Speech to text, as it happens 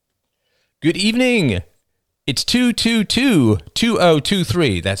Good evening. It's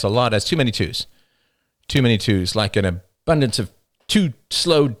 222-2023. That's a lot. That's too many twos. Too many twos, like an abundance of two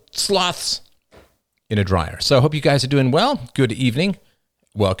slow sloths in a dryer. So I hope you guys are doing well. Good evening.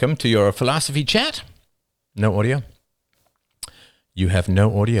 Welcome to your philosophy chat. No audio? You have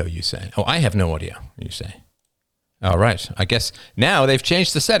no audio, you say. Oh, I have no audio, you say. All right. I guess now they've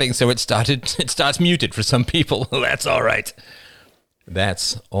changed the settings, so it starts muted for some people. That's all right.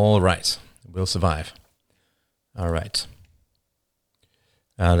 That's all right. We'll survive. All right.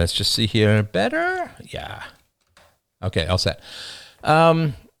 Let's just see here. Better? Yeah. Okay, all set.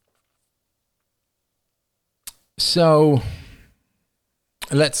 So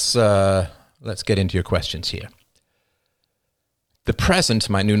let's get into your questions here. The Present,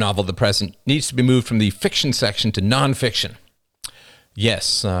 my new novel, The Present, needs to be moved from the fiction section to nonfiction.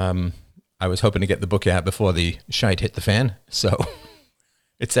 Yes, I was hoping to get the book out before the shite hit the fan, so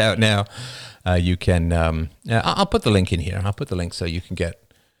it's out now. You can. I'll put the link in here. I'll put the link so you can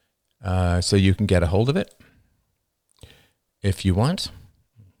get a hold of it if you want.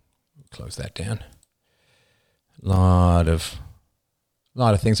 Close that down. Lot of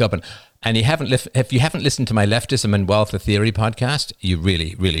things open. And if you haven't listened to my Leftism and Wealth of Theory podcast, you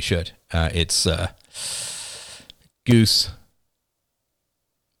really, really should. It's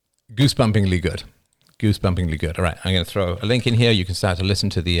goosebumpingly good. Goosebumpingly good. All right, I'm going to throw a link in here. You can start to listen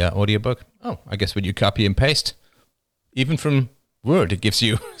to the audiobook. Oh, I guess when you copy and paste, even from Word, it gives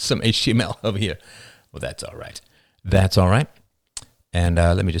you some HTML over here. Well, that's all right. That's all right. And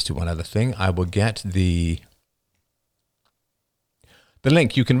let me just do one other thing. I will get the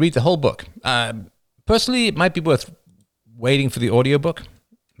link. You can read the whole book. Personally, it might be worth waiting for the audiobook,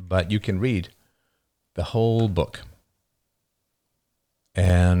 but you can read the whole book.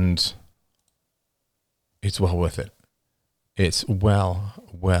 And it's well worth it. It's well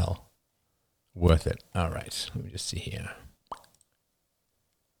worth it. All right. Let me just see here.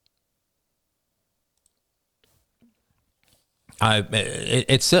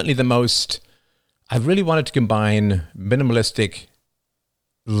 It's certainly the most... I really wanted to combine minimalistic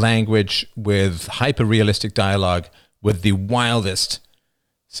language with hyper-realistic dialogue with the wildest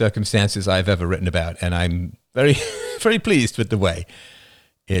circumstances I've ever written about. And I'm very, very pleased with the way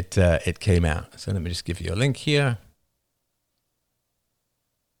it came out. So let me just give you a link here.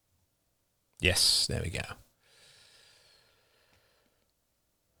 Yes, there we go.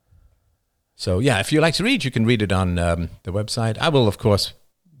 So yeah, if you like to read, you can read it on the website. I will, of course,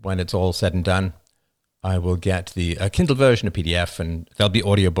 when it's all said and done, I will get the Kindle version of PDF, and there'll be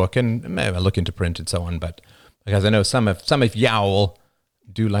audiobook, and maybe I'll look into print and so on. But because I know some of y'all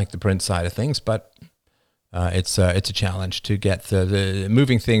do like the print side of things, but it's a challenge to get the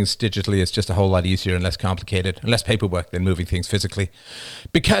moving things digitally is just a whole lot easier and less complicated and less paperwork than moving things physically,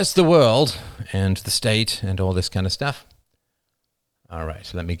 because the world and the state and all this kind of stuff. All right,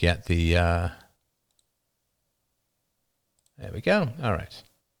 so let me get the. There we go. All right.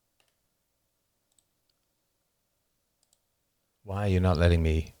 Why are you not letting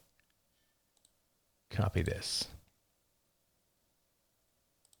me copy this?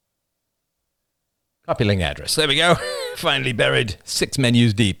 Copy link address. There we go. Finally buried 6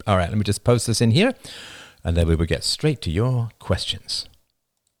 menus deep. All right, let me just post this in here, and then we will get straight to your questions.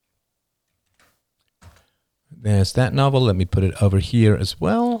 There's that novel. Let me put it over here as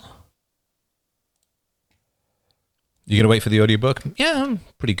well. You going to wait for the audiobook? Yeah, I'm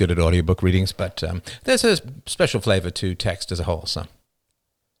pretty good at audiobook readings, but there's a special flavor to text as a whole. So,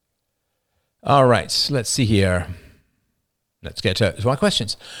 all right, let's see here. Let's get to our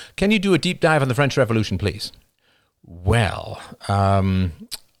questions. Can you do a deep dive on the French Revolution, please? Well,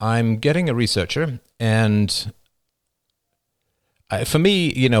 I'm getting a researcher, and for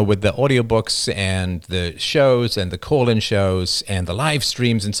me, you know, with the audiobooks and the shows and the call-in shows and the live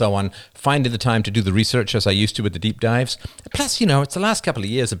streams and so on, finding the time to do the research as I used to with the deep dives. Plus, you know, it's the last couple of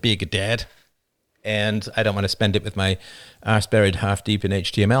years of being a dad, and I don't want to spend it with my arse buried half deep in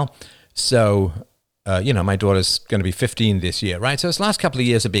HTML. So, you know, my daughter's going to be 15 this year, right? So it's the last couple of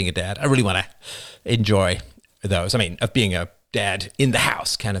years of being a dad. I really want to enjoy those. I mean, of being a dad in the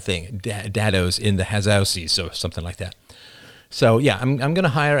house kind of thing. Daddos in the houseusies or something like that. So yeah, I'm going to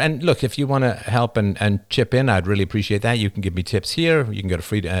hire, and look, if you want to help and chip in, I'd really appreciate that. You can give me tips here. You can go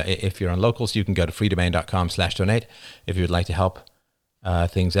to if you're on Locals, you can go to freedomain.com/donate if you would like to help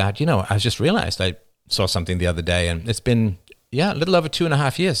things out. You know, I just realized I saw something the other day, and it's been, a little over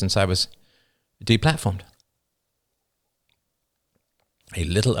 2.5 years since I was deplatformed. A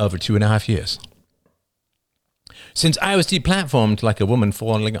little over 2.5 years. since I was deplatformed like a woman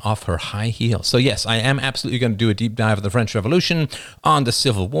falling off her high heel. So yes, I am absolutely going to do a deep dive on the French Revolution, on the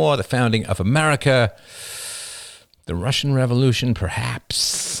Civil War, the founding of America, the Russian Revolution,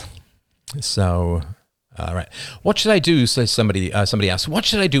 perhaps. So, all right. What should I do? So somebody asked, what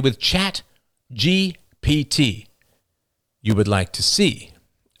should I do with Chat GPT? You would like to see.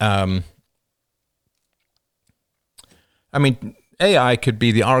 I mean, AI could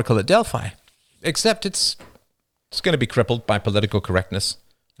be the Oracle at Delphi, except it's going to be crippled by political correctness.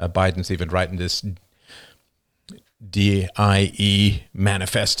 Biden's even writing this DIE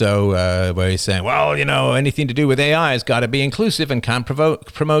manifesto where he's saying, well, you know, anything to do with AI has got to be inclusive and can't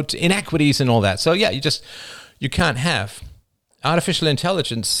promote inequities and all that. So yeah, you can't have. Artificial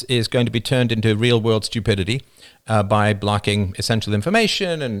intelligence is going to be turned into real-world stupidity by blocking essential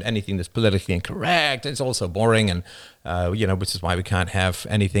information and anything that's politically incorrect. It's also boring, and which is why we can't have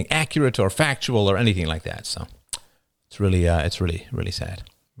anything accurate or factual or anything like that. So it's really sad,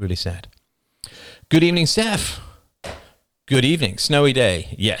 really sad. Good evening, Steph. Good evening. Snowy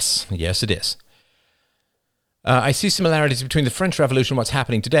day. Yes, it is. I see similarities between the French Revolution and what's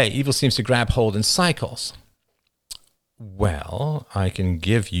happening today. Evil seems to grab hold in cycles. Well, I can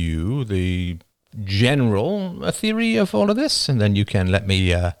give you the general theory of all of this, and then you can let me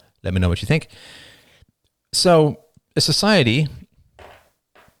know what you think. So, a society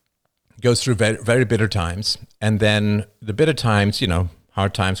goes through very, very bitter times, and then the bitter times,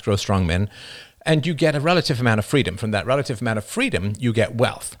 hard times grow strong men, and you get a relative amount of freedom. From that relative amount of freedom, you get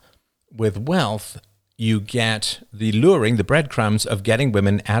wealth. With wealth, you get the luring, the breadcrumbs of getting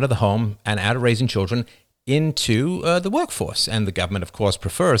women out of the home and out of raising children into the workforce. And the government, of course,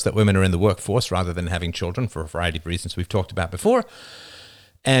 prefers that women are in the workforce rather than having children for a variety of reasons we've talked about before.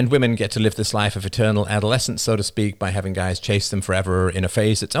 And women get to live this life of eternal adolescence, so to speak, by having guys chase them forever in a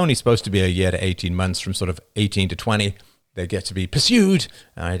phase that's only supposed to be a year to 18 months, from sort of 18 to 20. They get to be pursued.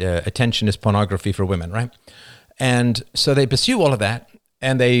 Attention is pornography for women, right? And so they pursue all of that,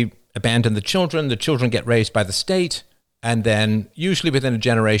 and they abandon the children. The children get raised by the state. And then usually within a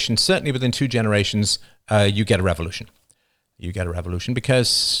generation, certainly within 2 generations, you get a revolution. You get a revolution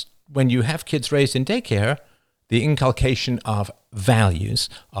because when you have kids raised in daycare, the inculcation of values,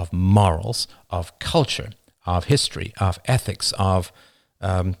 of morals, of culture, of history, of ethics, of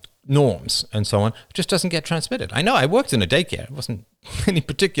norms, and so on, just doesn't get transmitted. I know I worked in a daycare. It wasn't any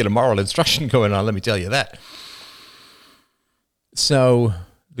particular moral instruction going on, let me tell you that. So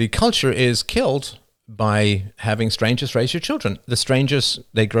the culture is killed by having strangers raise your children. The strangers,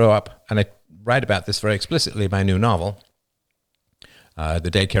 they grow up, and I write about this very explicitly in my new novel,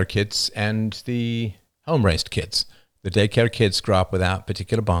 the daycare kids and the home-raised kids. The daycare kids grow up without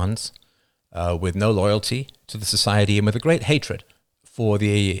particular bonds, with no loyalty to the society, and with a great hatred for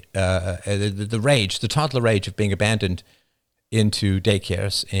the rage, the toddler rage of being abandoned into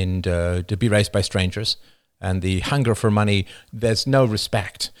daycares and to be raised by strangers. And the hunger for money, there's no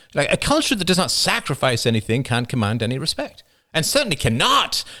respect. Like a culture that does not sacrifice anything can't command any respect. And certainly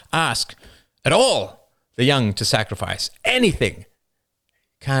cannot ask at all the young to sacrifice anything.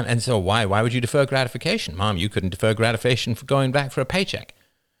 Can't. And so why would you defer gratification? Mom, you couldn't defer gratification for going back for a paycheck.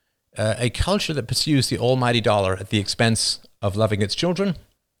 A culture that pursues the almighty dollar at the expense of loving its children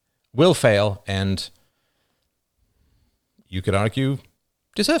will fail, and you could argue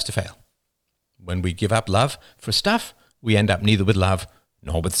deserves to fail. When we give up love for stuff, we end up neither with love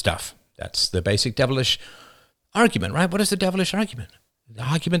nor with stuff. That's the basic devilish argument, right? What is the devilish argument? The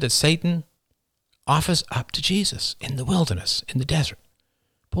argument that Satan offers up to Jesus in the wilderness, in the desert,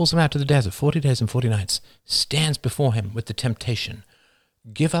 pulls him out to the desert, 40 days and 40 nights, stands before him with the temptation.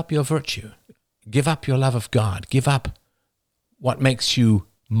 Give up your virtue. Give up your love of God. Give up what makes you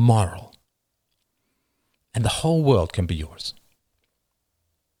moral. And the whole world can be yours.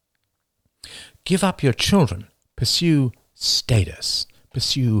 Give up your children. Pursue status.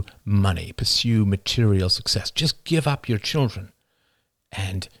 Pursue money. Pursue material success. Just give up your children.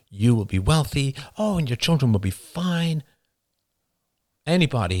 And you will be wealthy. Oh, and your children will be fine.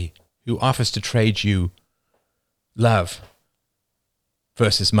 Anybody who offers to trade you love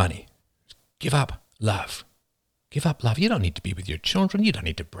versus money, give up love. Give up love. You don't need to be with your children. You don't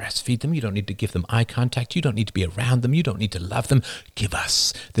need to breastfeed them. You don't need to give them eye contact. You don't need to be around them. You don't need to love them. Give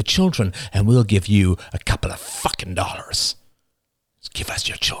us the children, and we'll give you a couple of fucking dollars. Just give us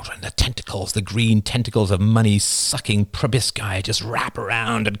your children. The tentacles, the green tentacles of money-sucking proboscis just wrap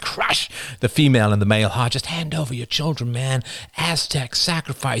around and crush the female and the male heart. Just hand over your children, man. Aztec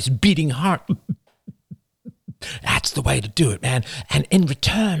sacrifice, beating heart. That's the way to do it, man. And in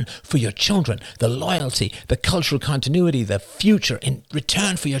return for your children, the loyalty, the cultural continuity, the future, in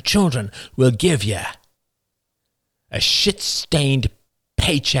return for your children, we'll give you a shit-stained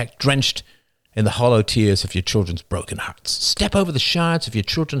paycheck drenched in the hollow tears of your children's broken hearts. Step over the shards of your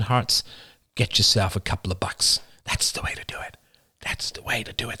children's hearts. Get yourself a couple of bucks. That's the way to do it. That's the way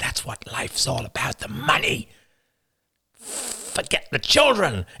to do it. That's what life's all about, the money. Forget the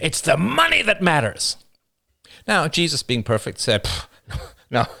children. It's the money that matters. Now, Jesus, being perfect, said,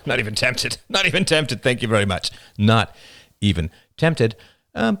 no, not even tempted. Not even tempted. Thank you very much. Not even tempted.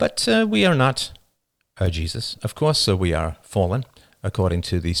 But we are not Jesus, of course, so we are fallen. According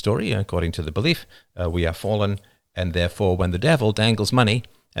to the story, according to the belief, we are fallen, and therefore when the devil dangles money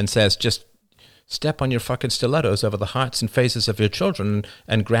and says, just step on your fucking stilettos over the hearts and faces of your children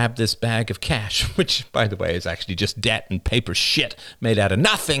and grab this bag of cash, which, by the way, is actually just debt and paper shit made out of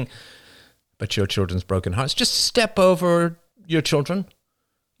nothing but your children's broken hearts. Just step over your children,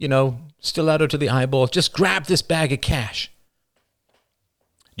 stiletto to the eyeball, just grab this bag of cash.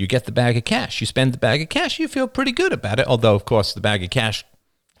 You get the bag of cash. You spend the bag of cash. You feel pretty good about it. Although, of course, the bag of cash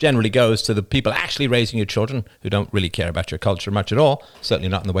generally goes to the people actually raising your children who don't really care about your culture much at all. Certainly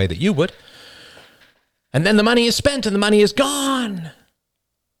not in the way that you would. And then the money is spent and the money is gone.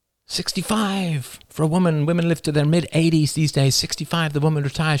 65 for a woman. Women live to their mid-80s these days. 65, the woman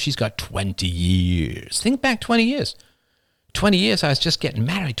retires. She's got 20 years. Think back 20 years. 20 years, I was just getting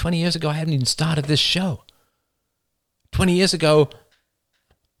married. 20 years ago, I hadn't even started this show. 20 years ago,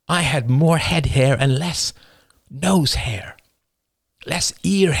 I had more head hair and less nose hair, less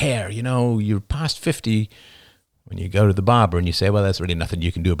ear hair. You're past 50 when you go to the barber and you say, well, there's really nothing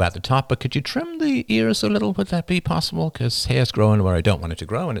you can do about the top, but could you trim the ears a little? Would that be possible? Because hair's growing where I don't want it to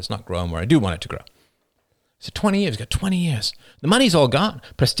grow, and it's not growing where I do want it to grow. So 20 years, got 20 years. The money's all gone.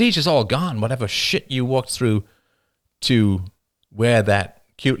 Prestige is all gone. Whatever shit you walked through to wear that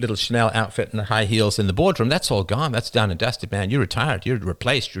cute little Chanel outfit and the high heels in the boardroom, that's all gone. That's done and dusted, man. You're retired. You're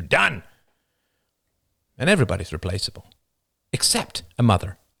replaced. You're done. And everybody's replaceable. Except a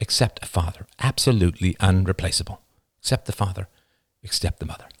mother. Except a father. Absolutely unreplaceable. Except the father. Except the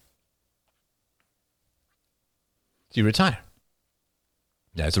mother. So you retire.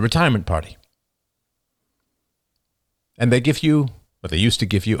 There's a retirement party. And they give you, well, they used to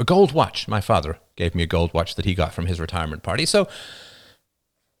give you a gold watch. My father gave me a gold watch that he got from his retirement party. So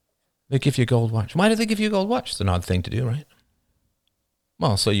they give you a gold watch. Why do they give you a gold watch? It's an odd thing to do, right?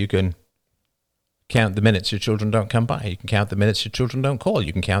 Well, so you can count the minutes your children don't come by. You can count the minutes your children don't call.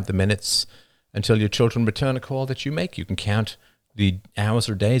 You can count the minutes until your children return a call that you make. You can count the hours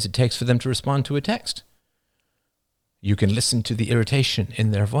or days it takes for them to respond to a text. You can listen to the irritation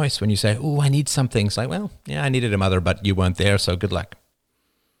in their voice when you say, oh, I need something. It's like, well, yeah, I needed a mother, but you weren't there, so good luck.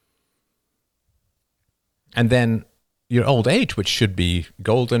 And then your old age, which should be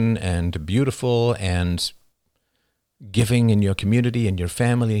golden and beautiful and giving in your community, in your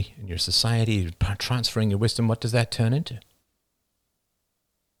family, in your society, transferring your wisdom, what does that turn into?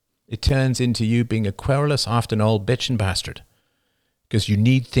 It turns into you being a querulous, often old bitch and bastard. Because you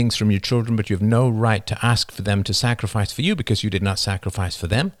need things from your children, but you have no right to ask for them to sacrifice for you because you did not sacrifice for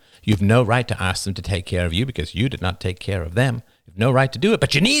them. You have no right to ask them to take care of you because you did not take care of them. You have no right to do it,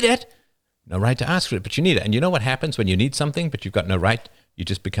 but you need it. No right to ask for it, but you need it. And you know what happens when you need something, but you've got no right? You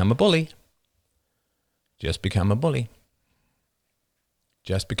just become a bully. Just become a bully.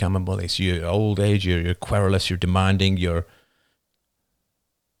 Just become a bully. So your old age, you're querulous, you're demanding, you're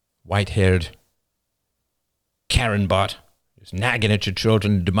white-haired Karen bot. Just nagging at your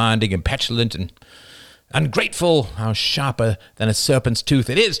children, demanding and petulant and ungrateful. How sharper than a serpent's tooth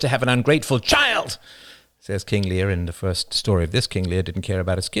it is to have an ungrateful child, says King Lear in the first story of this. King Lear didn't care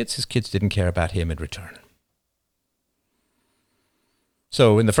about his kids didn't care about him in return.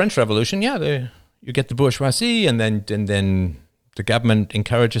 So in the French Revolution, you get the bourgeoisie, and then the government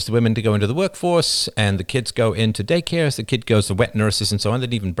encourages the women to go into the workforce, and the kids go into daycares, the kid goes to wet nurses and so on. They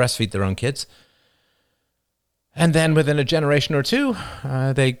didn't even breastfeed their own kids. And then within a generation or two,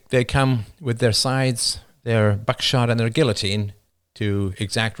 they come with their scythes, their buckshot, and their guillotine to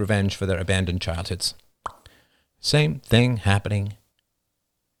exact revenge for their abandoned childhoods. Same thing happening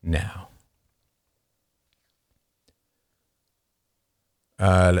now.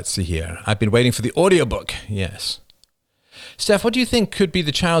 Let's see here. I've been waiting for the audiobook. Yes. Steph, what do you think could be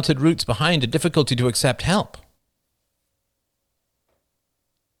the childhood roots behind a difficulty to accept help?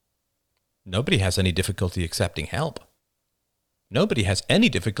 Nobody has any difficulty accepting help. Nobody has any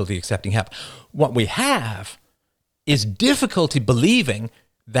difficulty accepting help. What we have is difficulty believing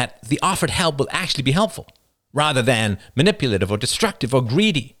that the offered help will actually be helpful, rather than manipulative or destructive or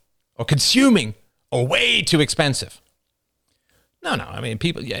greedy or consuming or way too expensive. No, I mean,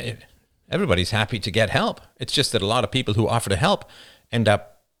 people, everybody's happy to get help. It's just that a lot of people who offer to help end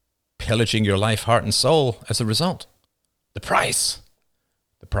up pillaging your life, heart, and soul as a result. The price.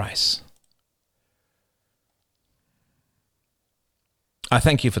 The price. I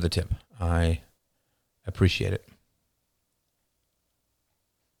thank you for the tip. I appreciate it.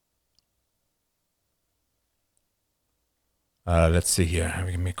 Let's see here. Have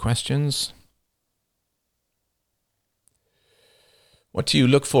you any questions? What do you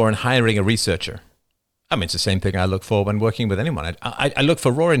look for in hiring a researcher? I mean, it's the same thing I look for when working with anyone. I look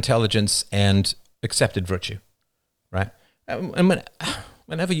for raw intelligence and accepted virtue, right? And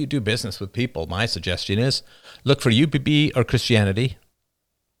whenever you do business with people, my suggestion is look for UBB or Christianity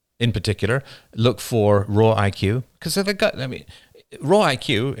in particular. Look for raw IQ, because raw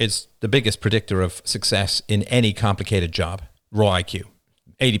IQ is the biggest predictor of success in any complicated job. Raw IQ,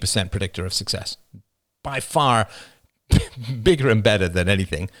 80% predictor of success. By far bigger and better than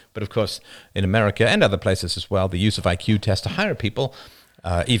anything. But of course, in America and other places as well, the use of IQ tests to hire people,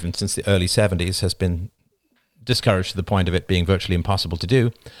 even since the early 70s, has been discouraged to the point of it being virtually impossible to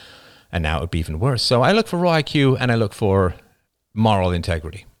do. And now it would be even worse. So I look for raw IQ and I look for moral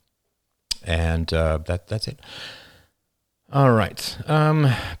integrity. And that's it. All right.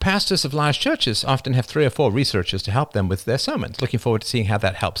 Pastors of large churches often have 3 or 4 researchers to help them with their sermons. Looking forward to seeing how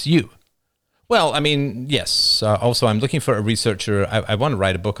that helps you. Well, I mean, yes. Also, I'm looking for a researcher. I want to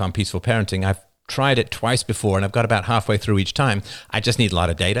write a book on peaceful parenting. I've tried it twice before, and I've got about halfway through each time. I just need a lot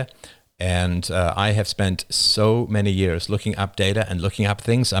of data. And I have spent so many years looking up data and looking up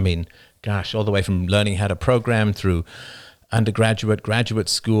things. I mean, gosh, all the way from learning how to program through undergraduate, graduate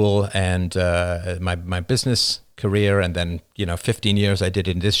school, and my business career, and then 15 years I did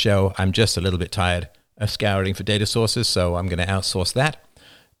in this show. I'm just a little bit tired of scouring for data sources, so I'm going to outsource that.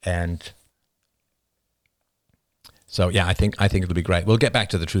 And so yeah, I think it'll be great. We'll get back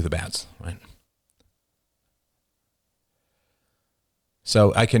to the truth abouts, right?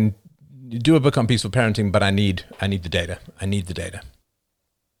 So I can do a book on peaceful parenting, but I need the data. I need the data.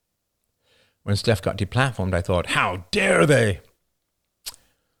 When Steph got deplatformed, I thought, how dare they?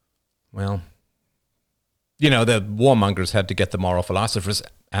 Well, the warmongers had to get the moral philosophers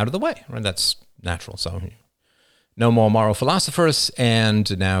out of the way, right? That's natural. So no more moral philosophers,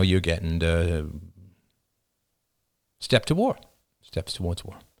 and now you're getting steps towards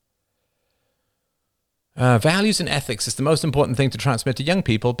war. Values and ethics is the most important thing to transmit to young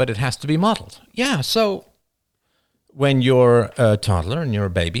people, but it has to be modeled. Yeah, so when you're a toddler and you're a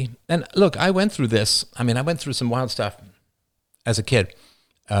baby, and look, I went through this. I mean, I went through some wild stuff as a kid.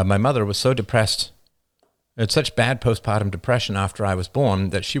 My mother was so depressed, had such bad postpartum depression after I was born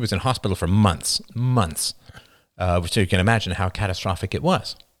that she was in hospital for months. So you can imagine how catastrophic it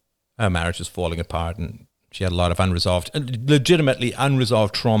was. Her marriage was falling apart, and she had a lot of legitimately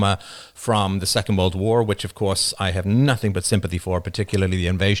unresolved trauma from the Second World War, which, of course, I have nothing but sympathy for, particularly the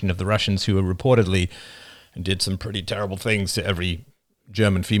invasion of the Russians, who reportedly did some pretty terrible things to every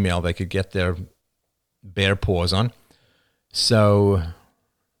German female they could get their bare paws on. So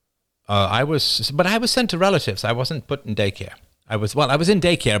I was sent to relatives. I wasn't put in daycare. I was in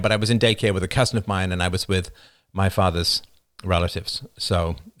daycare, but I was in daycare with a cousin of mine, and I was with my father's relatives.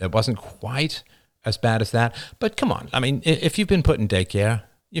 So it wasn't quite as bad as that. But come on. I mean, if you've been put in daycare,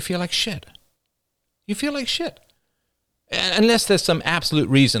 you feel like shit. Unless there's some absolute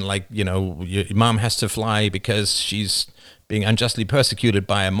reason, like, your mom has to fly because she's being unjustly persecuted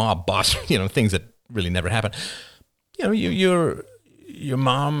by a mob boss, things that really never happen. Your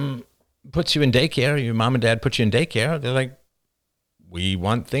mom puts you in daycare, your mom and dad put you in daycare. They're like, we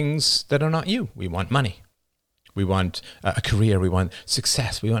want things that are not you. We want money. We want a career. We want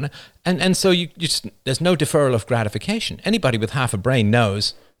success. And so you just, there's no deferral of gratification. Anybody with half a brain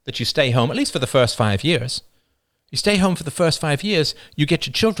knows that you stay home, at least for the first 5 years. You stay home for the first 5 years, you get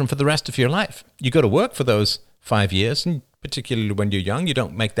your children for the rest of your life. You go to work for those 5 years, and particularly when you're young, you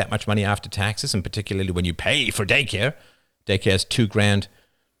don't make that much money after taxes, and particularly when you pay for daycare. Daycare is $2,000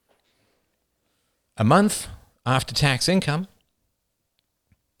 a month after tax income.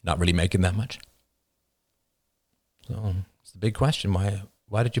 Not really making that much. So it's the big question.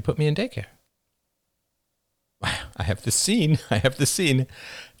 Why did you put me in daycare? I have the scene.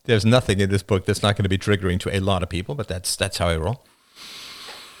 There's nothing in this book that's not going to be triggering to a lot of people, but that's how I roll.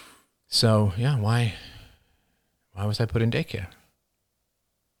 So yeah, why was I put in daycare?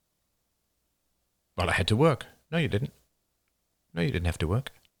 Well, I had to work. No, you didn't. No, you didn't have to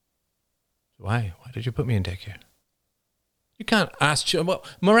work. Why did you put me in daycare? You can't ask. Well,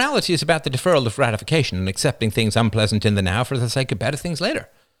 morality is about the deferral of gratification and accepting things unpleasant in the now for the sake of better things later.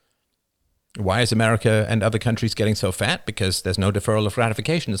 Why is America and other countries getting so fat? Because there's no deferral of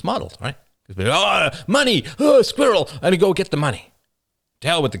gratification as modeled, right? Money, squirrel, and go get the money. To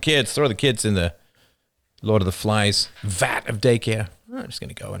hell with the kids, throw the kids in the Lord of the Flies vat of daycare. I'm just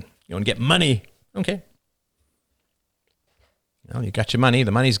going to go and you want to get money. Okay. Well, you got your money.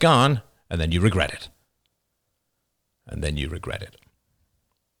 The money's gone. And then you regret it. And then you regret it.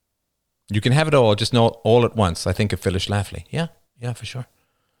 You can have it all, just not all at once. I think of Phyllis Schlafly. Yeah, for sure.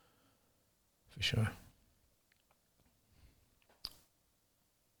 For sure.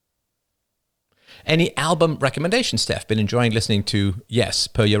 Any album recommendations, Steph? Been enjoying listening to Yes,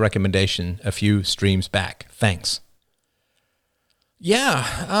 per your recommendation a few streams back. Thanks. Yeah,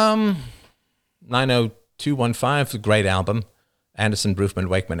 90215 is a great album. Anderson, Brufman,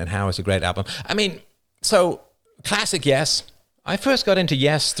 Wakeman, and Howe is a great album. I mean, so classic Yes. I first got into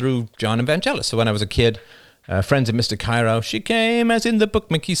Yes through John Evangelis. So when I was a kid, Friends of Mr. Cairo, she came as in the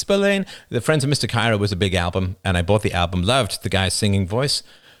book Mickey Spillane. The Friends of Mr. Cairo was a big album, and I bought the album, loved the guy's singing voice,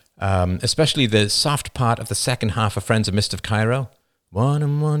 especially the soft part of the second half of Friends of Mr. Cairo. One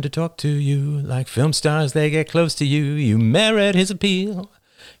and one to talk to you, like film stars, they get close to you. You merit his appeal.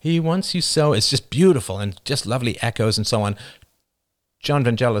 He wants you so. It's just beautiful and just lovely echoes and so on. John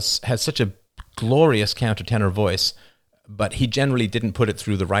Vangelis has such a glorious countertenor voice, but he generally didn't put it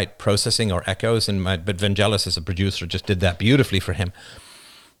through the right processing or echoes. But Vangelis, as a producer, just did that beautifully for him.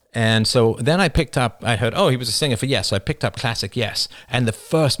 And so then I heard, he was a singer for Yes. So I picked up classic Yes. And the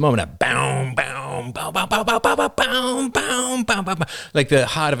first moment, bow, bow, bow, bow, bow, bow, bow, bow, bow, bow, bow, bow, like the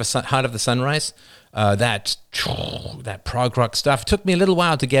Heart of the Sunrise, that prog rock stuff. It took me a little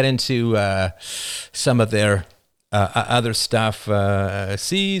while to get into some of their other stuff.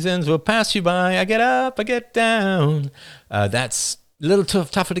 Seasons will pass you by. I get up, I get down. That's a little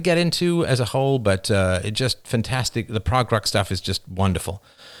tougher to get into as a whole, but it just fantastic. The prog rock stuff is just wonderful.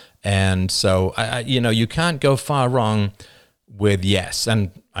 And so, you can't go far wrong with Yes. And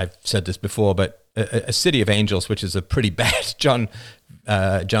I've said this before, but A City of Angels, which is a pretty bad John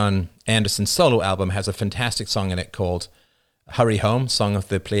Anderson solo album, has a fantastic song in it called Hurry Home, Song of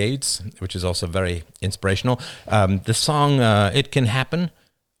the Pleiades, which is also very inspirational. The song It Can Happen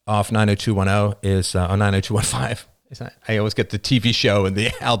off 90210 is, or 90215. I always get the TV show and the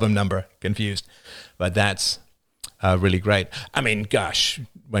album number confused, but that's really great. I mean, gosh,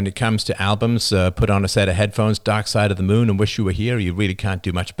 when it comes to albums, put on a set of headphones, Dark Side of the Moon and Wish You Were Here, you really can't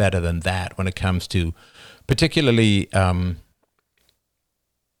do much better than that when it comes to particularly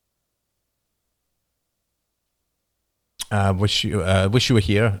Wish You Were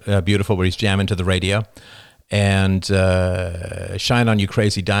Here, beautiful, where he's jamming to the radio, and Shine On You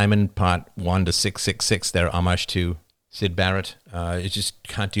Crazy Diamond, part 1 to 666, their homage to Syd Barrett. You just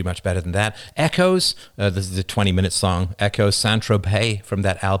can't do much better than that. Echoes, this is a 20-minute song. Echoes, Saint-Tropez from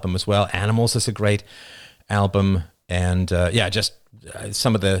that album as well. Animals is a great album. And just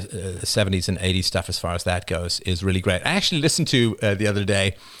some of the 70s and 80s stuff as far as that goes is really great. I actually listened to, the other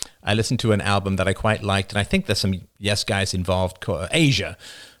day, I listened to an album that I quite liked, and I think there's some Yes guys involved, called Asia.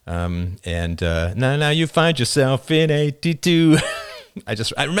 Now you find yourself in 82.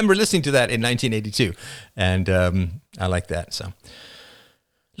 I remember listening to that in 1982, and I like that. So,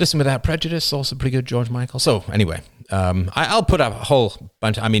 Listen Without Prejudice, also pretty good, George Michael. So anyway, I'll put up a whole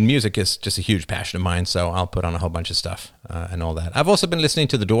bunch. I mean, music is just a huge passion of mine, so I'll put on a whole bunch of stuff and all that. I've also been listening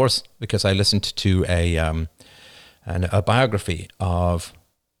to The Doors because I listened to a biography of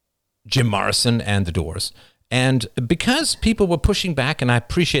Jim Morrison and The Doors. And because people were pushing back, and I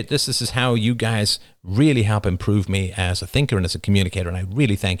appreciate this is how you guys really help improve me as a thinker and as a communicator, and I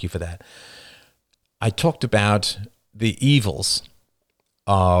really thank you for that. I talked about the evils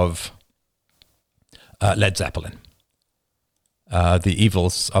of Led Zeppelin, the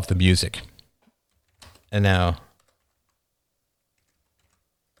evils of the music. And now,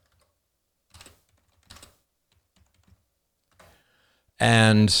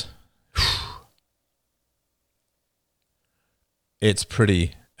 it's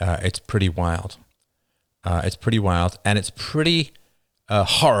pretty wild. It's pretty wild, and it's pretty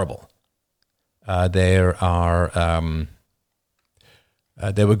horrible. There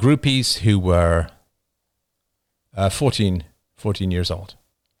were groupies who were 14 years old.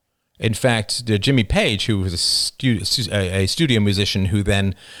 In fact, Jimmy Page, who was a studio musician who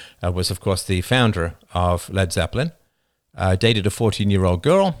then was, of course, the founder of Led Zeppelin, dated a 14-year-old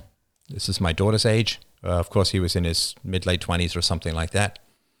girl. This is my daughter's age. Of course, he was in his mid-late 20s or something like that.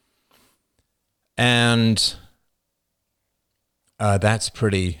 And that's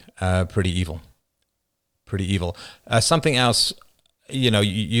pretty evil. Pretty evil. Something else,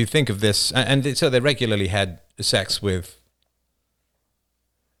 you think of this, and so they regularly had sex with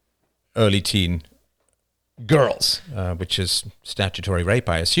early teen girls, which is statutory rape,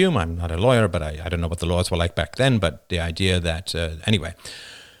 I assume. I'm not a lawyer, but I don't know what the laws were like back then, but the idea that, anyway.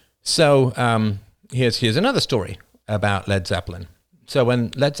 So here's another story about Led Zeppelin. So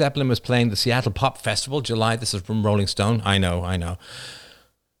when Led Zeppelin was playing the Seattle Pop Festival, July, this is from Rolling Stone. I know.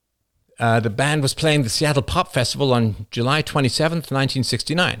 The band was playing the Seattle Pop Festival on July 27th,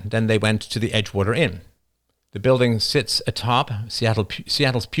 1969. Then they went to the Edgewater Inn. The building sits atop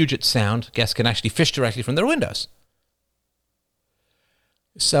Seattle's Puget Sound. Guests can actually fish directly from their windows.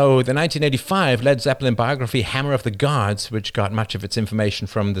 So the 1985 Led Zeppelin biography Hammer of the Gods, which got much of its information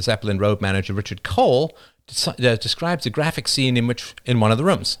from the Zeppelin road manager Richard Cole, describes a graphic scene in one of the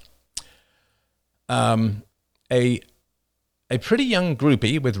rooms. A pretty young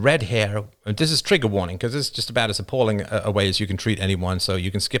groupie with red hair, and this is trigger warning because this is just about as appalling a way as you can treat anyone, so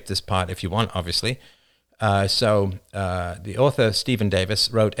you can skip this part if you want, obviously. The author, Stephen Davis,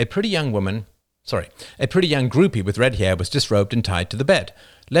 wrote, a pretty young groupie with red hair was disrobed and tied to the bed.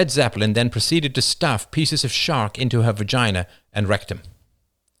 Led Zeppelin then proceeded to stuff pieces of shark into her vagina and rectum.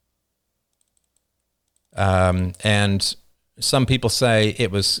 And some people say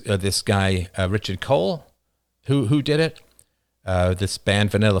it was this guy, Richard Cole, who did it. This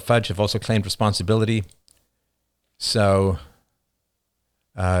band, Vanilla Fudge, have also claimed responsibility. So,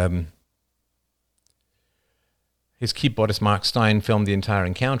 his keyboardist Mark Stein filmed the entire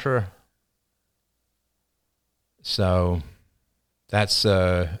encounter. So, that's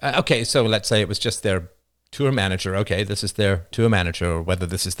okay. So let's say it was just their tour manager. Okay, this is their tour manager, or whether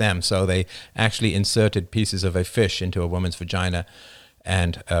this is them. So they actually inserted pieces of a fish into a woman's vagina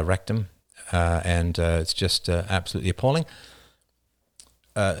and rectum, and it's just absolutely appalling.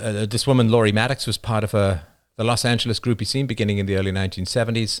 This woman, Laurie Maddox, was part of the Los Angeles groupie scene beginning in the early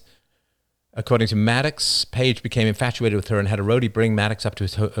 1970s. According to Maddox, Page became infatuated with her and had a roadie bring Maddox up to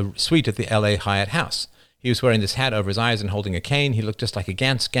his suite at the L.A. Hyatt House. He was wearing this hat over his eyes and holding a cane. He looked just like a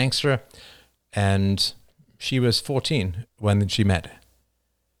gangster. And she was 14 when she met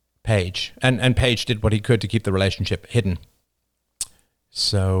Page. And Page did what he could to keep the relationship hidden.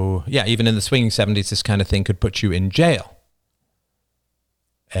 So, yeah, even in the swinging 70s, this kind of thing could put you in jail.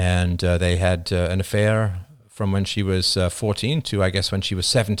 And they had an affair from when she was 14 to, I guess, when she was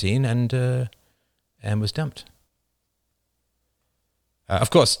 17 and was dumped. Of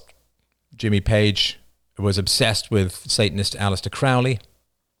course, Jimmy Page was obsessed with Satanist Aleister Crowley.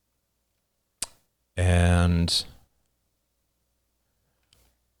 And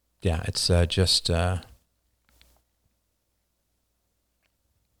yeah, it's just...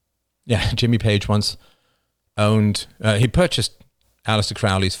 Jimmy Page once owned... he purchased Aleister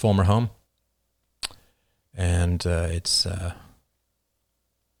Crowley's former home. And it's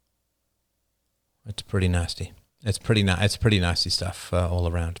pretty nasty. It's pretty nasty stuff all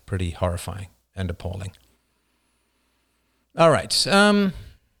around. Pretty horrifying and appalling. All right.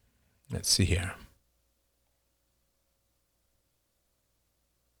 Let's see here.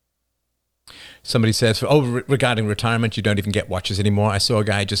 Somebody says, regarding retirement, you don't even get watches anymore. I saw a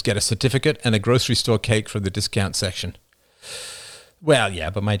guy just get a certificate and a grocery store cake from the discount section. Well, yeah,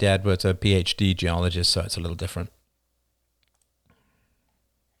 but my dad was a PhD geologist, so it's a little different.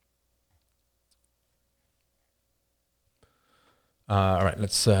 All right,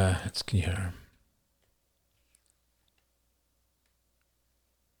 let's hear.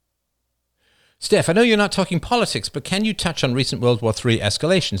 Steph, I know you're not talking politics, but can you touch on recent World War III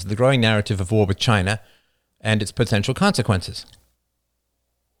escalations, the growing narrative of war with China, and its potential consequences?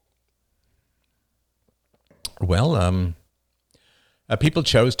 Well, people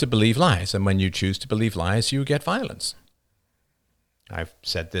chose to believe lies, and when you choose to believe lies, you get violence. I've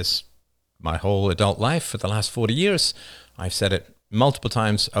said this my whole adult life for the last 40 years. I've said it multiple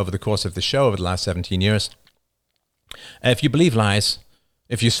times over the course of the show over the last 17 years. If you believe lies,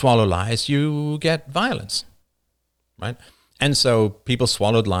 if you swallow lies, you get violence, right? And so people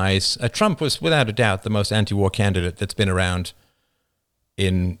swallowed lies. Trump was, without a doubt, the most anti-war candidate that's been around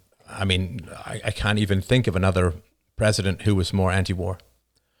I can't even think of another president who was more anti-war.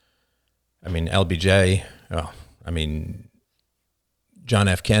 LBJ, John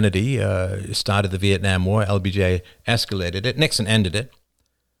F. Kennedy started the Vietnam War. LBJ escalated it. Nixon ended it.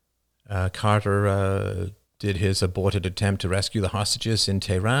 Carter did his aborted attempt to rescue the hostages in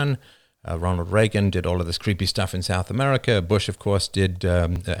Tehran. Ronald Reagan did all of this creepy stuff in South America. Bush, of course, did,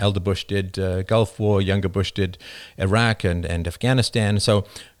 Elder Bush did Gulf War. Younger Bush did Iraq and Afghanistan. So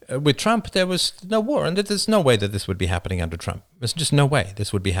with Trump, there was no war, and there's no way that this would be happening under Trump. There's just no way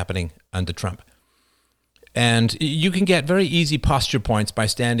this would be happening under Trump. And you can get very easy posture points by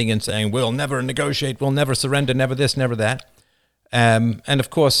standing and saying, we'll never negotiate, we'll never surrender, never this, never that. And of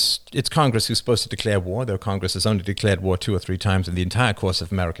course, it's Congress who's supposed to declare war, though Congress has only declared war 2 or 3 times in the entire course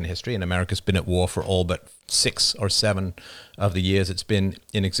of American history, and America's been at war for all but 6 or 7 of the years it's been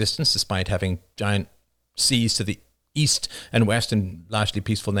in existence, despite having giant seas to the east and west and largely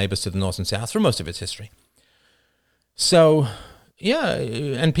peaceful neighbors to the north and south for most of its history. So, yeah,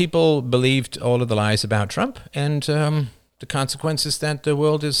 and people believed all of the lies about Trump, and the consequence is that the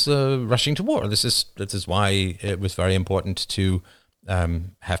world is rushing to war. This is why it was very important to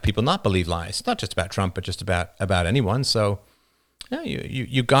have people not believe lies, not just about Trump, but just about anyone. So, yeah,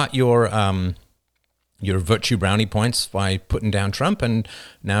 you got your virtue brownie points by putting down Trump, and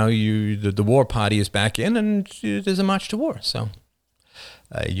now the war party is back in, and there's a march to war. So.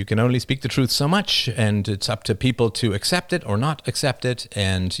 You can only speak the truth so much, and it's up to people to accept it or not accept it.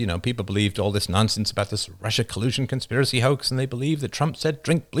 And, people believed all this nonsense about this Russia collusion conspiracy hoax, and they believed that Trump said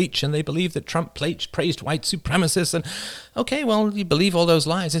drink bleach, and they believed that Trump praised white supremacists. And, okay, well, you believe all those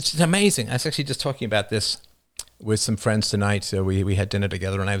lies. It's amazing. I was actually just talking about this with some friends tonight. So we had dinner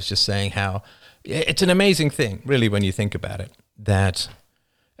together, and I was just saying how it's an amazing thing, really, when you think about it, that...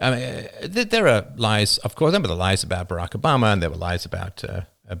 there are lies, of course. There were the lies about Barack Obama, and there were lies about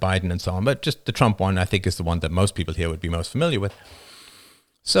Biden and so on. But just the Trump one, I think, is the one that most people here would be most familiar with.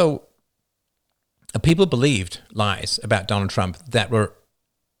 So people believed lies about Donald Trump that were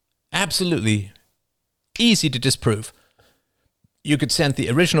absolutely easy to disprove. You could send the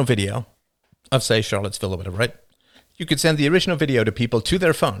original video of, say, Charlottesville or whatever, right? You could send the original video to people to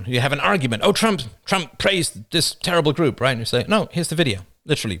their phone. You have an argument. Oh, Trump praised this terrible group, right? And you say, no, here's the video.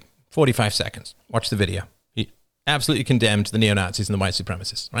 Literally 45 seconds. Watch the video. He absolutely condemned the neo-Nazis and the white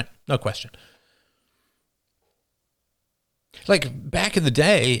supremacists, right? No question. Like back in the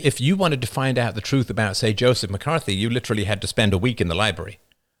day, if you wanted to find out the truth about, say, Joseph McCarthy, you literally had to spend a week in the library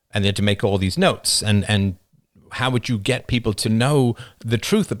and you had to make all these notes. And how would you get people to know the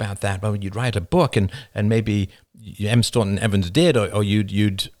truth about that? Well, you'd write a book and maybe M. Staunton Evans did, or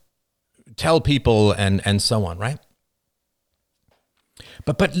you'd tell people and so on, right?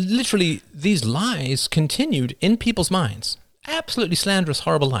 But literally, these lies continued in people's minds. Absolutely slanderous,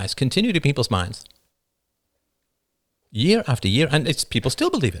 horrible lies continued in people's minds. Year after year, and people still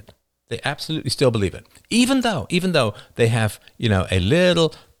believe it. They absolutely still believe it. Even though they have, a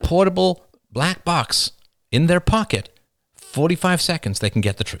little portable black box in their pocket, 45 seconds they can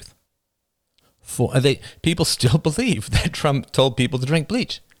get the truth. People still believe that Trump told people to drink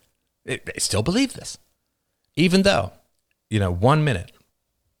bleach. They still believe this. Even though, 1 minute.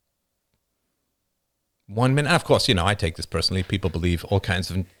 1 minute. Of course, I take this personally. People believe all kinds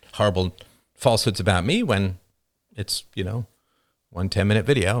of horrible falsehoods about me when it's, 1 10-minute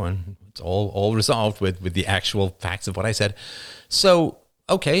video and it's all resolved with the actual facts of what I said. So,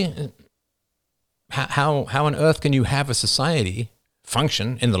 okay, how on earth can you have a society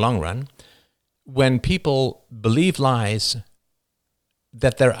function in the long run when people believe lies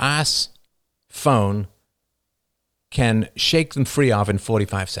that their ass phone can shake them free of in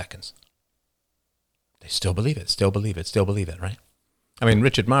 45 seconds? They still believe it, right? I mean,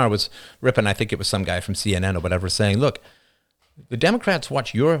 Richard Marr was ripping, I think it was some guy from CNN or whatever, saying, look, the Democrats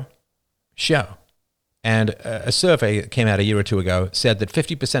watch your show. And a survey that came out a year or two ago said that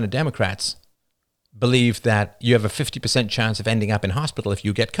 50% of Democrats believe that you have a 50% chance of ending up in hospital if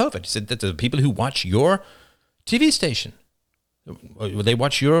you get COVID. He said that the people who watch your TV station, they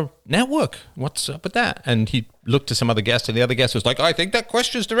watch your network. What's up with that? And he looked to some other guest, and the other guest was like, I think that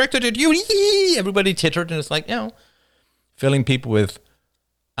question is directed at you. Everybody tittered, and it's like, filling people with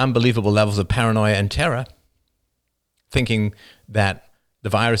unbelievable levels of paranoia and terror, thinking that the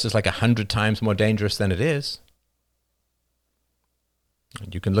virus is like 100 times more dangerous than it is.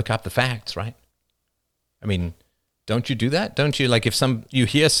 And you can look up the facts, right? I mean, don't you do that? Don't you, like, if you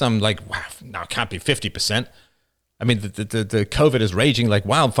hear some, like, wow, no, it can't be 50%. I mean, the COVID is raging like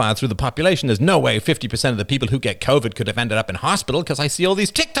wildfire through the population. There's no way 50% of the people who get COVID could have ended up in hospital, because I see all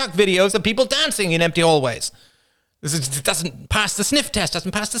these TikTok videos of people dancing in empty hallways. It doesn't pass the sniff test,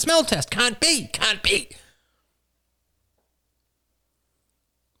 doesn't pass the smell test. Can't be.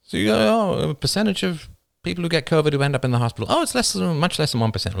 So you go, a percentage of people who get COVID who end up in the hospital. Oh, it's much less than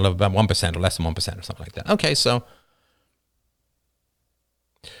 1%, or about 1% or less than 1% or something like that. Okay, so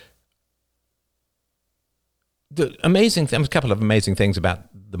the amazing thing, a couple of amazing things about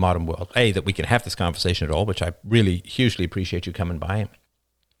the modern world. A, that we can have this conversation at all, which I really hugely appreciate you coming by.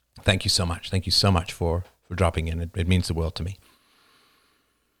 Thank you so much. Thank you so much for dropping in. It means the world to me.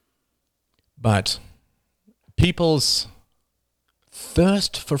 But people's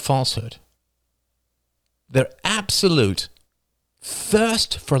thirst for falsehood, their absolute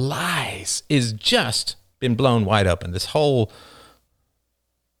thirst for lies, is just been blown wide open. This whole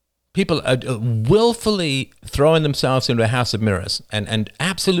People are willfully throwing themselves into a house of mirrors, and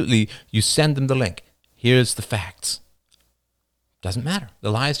absolutely, you send them the link. Here's the facts. Doesn't matter.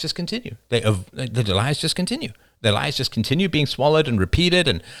 The lies just continue. The lies just continue. The lies just continue being swallowed and repeated.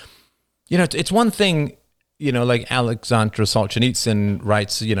 And, it's one thing, like Alexandra Solzhenitsyn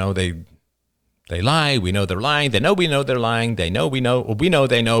writes, they lie. We know they're lying. They know we know they're lying. They know we know. We know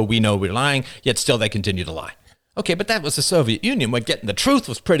they know we know we're lying. Yet still they continue to lie. Okay, but that was the Soviet Union where getting the truth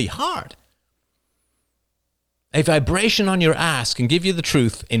was pretty hard. A vibration on your ass can give you the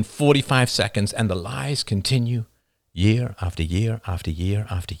truth in 45 seconds, and the lies continue year after year after year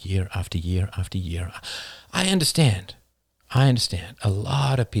after year after year after year. I understand. A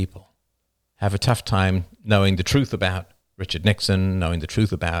lot of people have a tough time knowing the truth about Richard Nixon, knowing the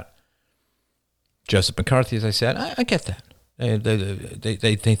truth about Joseph McCarthy, as I said. I get that.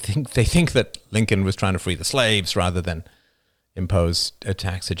 They think that Lincoln was trying to free the slaves rather than impose a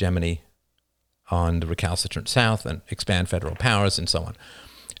tax hegemony on the recalcitrant South and expand federal powers and so on.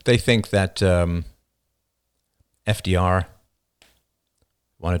 They think that FDR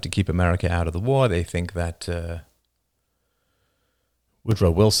wanted to keep America out of the war. They think that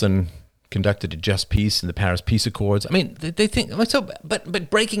Woodrow Wilson conducted a just peace in the Paris Peace Accords. I mean, they think so, but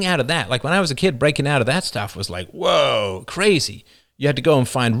breaking out of that, like when I was a kid, breaking out of that stuff was like, whoa, crazy. You had to go and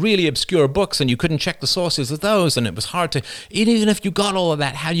find really obscure books, and you couldn't check the sources of those, and it was hard to, even if you got all of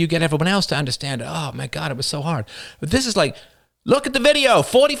that, how do you get everyone else to understand it? Oh my God, it was so hard. But this is like, look at the video,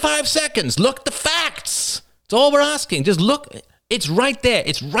 45 seconds, look at the facts. It's all we're asking. Just look. It's right there.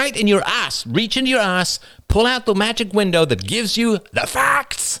 It's right in your ass. Reach into your ass, pull out the magic window that gives you the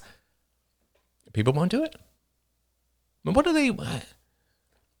facts. People won't do it. But what do they...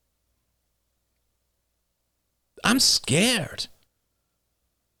 I'm scared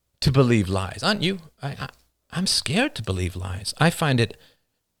to believe lies. Aren't you? I'm scared to believe lies. I find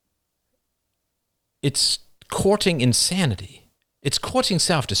it's courting insanity. It's courting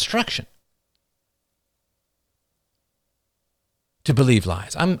self-destruction to believe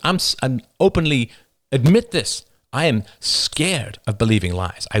lies. I'm openly admit this. I am scared of believing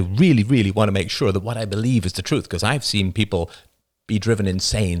lies. I really, really want to make sure that what I believe is the truth, because I've seen people be driven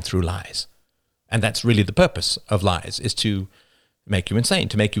insane through lies. And that's really the purpose of lies, is to make you insane,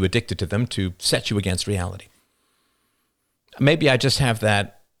 to make you addicted to them, to set you against reality. Maybe I just have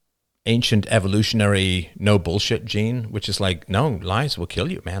that ancient evolutionary no bullshit gene, which is like, no, lies will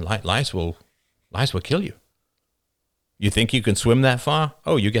kill you, man. Lies will kill you. You think you can swim that far?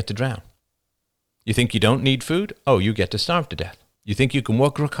 Oh, you get to drown. You think you don't need food? Oh, you get to starve to death. You think you can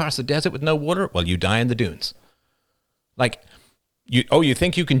walk across the desert with no water? Well, you die in the dunes. Like, you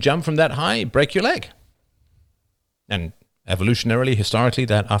think you can jump from that high? Break your leg. And evolutionarily, historically,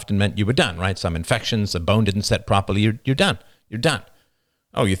 that often meant you were done, right? Some infections, a bone didn't set properly, you're done. You're done.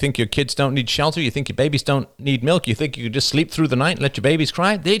 Oh, you think your kids don't need shelter? You think your babies don't need milk? You think you could just sleep through the night and let your babies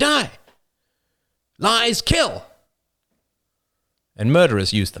cry? They die. Lies kill. And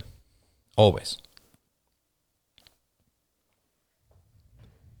murderers use them. Always.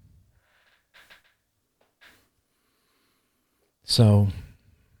 So,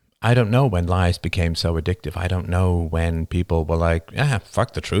 I don't know when lies became so addictive. I don't know when people were like,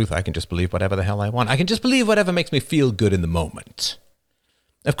 fuck the truth. I can just believe whatever the hell I want. I can just believe whatever makes me feel good in the moment.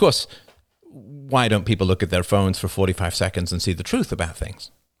 Of course, why don't people look at their phones for 45 seconds and see the truth about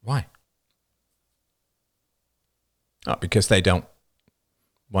things? Why? Oh, because they don't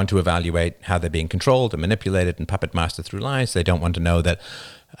want to evaluate how they're being controlled and manipulated and puppet mastered through lies. They don't want to know that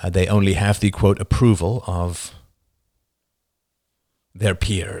they only have the, quote, approval of their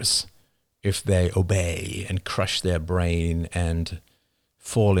peers if they obey and crush their brain and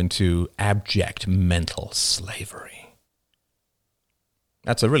fall into abject mental slavery.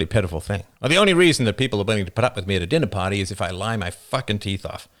 That's a really pitiful thing. Well, the only reason that people are willing to put up with me at a dinner party is if I lie my fucking teeth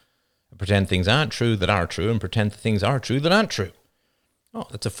off and pretend things aren't true that are true and pretend things are true that aren't true. Oh,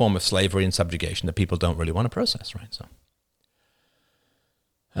 that's a form of slavery and subjugation that people don't really want to process, right? So,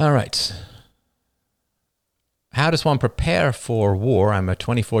 all right. How does one prepare for war? I'm a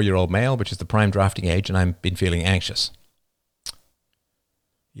 24-year-old male, which is the prime drafting age, and I've been feeling anxious.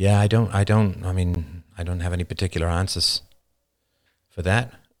 Yeah, I don't have any particular answers for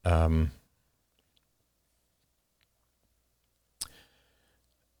that.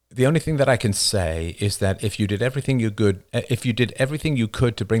 The only thing that I can say is that if you did everything you could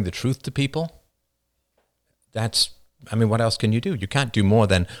to bring the truth to people, what else can you do? You can't do more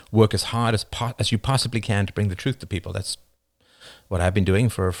than work as hard as you possibly can to bring the truth to people. That's what I've been doing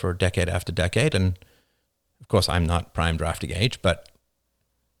for decade after decade. And of course, I'm not prime drafting age, but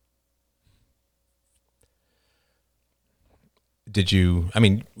did you, I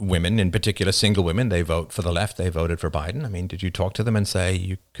mean, women in particular, single women, they vote for the left, they voted for Biden. I mean, did you talk to them and say,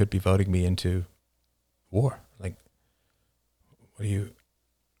 you could be voting me into war? Like, what do you,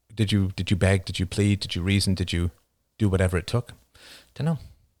 did you beg, did you plead, did you reason, did you do whatever it took? Don't know.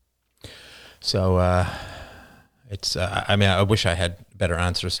 So, it's, I mean, I wish I had better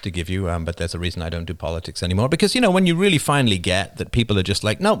answers to give you, but there's a reason I don't do politics anymore. Because, you know, when you really finally get that people are just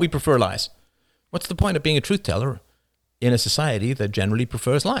like, no, we prefer lies. What's the point of being a truth teller in a society that generally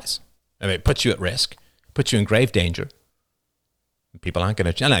prefers lies? I mean, it puts you at risk, puts you in grave danger. People aren't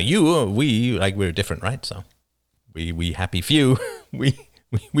going to, now we're different, right? So we happy few,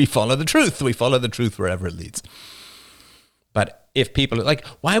 we follow the truth. We follow the truth wherever it leads. But if people are like,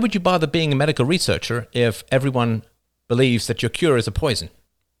 why would you bother being a medical researcher if everyone believes that your cure is a poison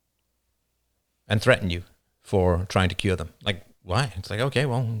and threaten you for trying to cure them? Like, why? It's like, okay,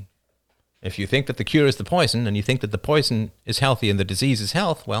 well, if you think that the cure is the poison and you think that the poison is healthy and the disease is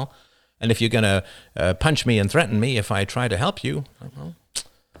health, well, and if you're going to punch me and threaten me if I try to help you, well,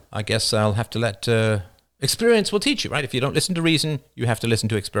 I guess I'll have to let experience will teach you, right? If you don't listen to reason, you have to listen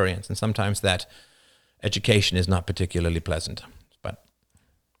to experience. And sometimes that education is not particularly pleasant. But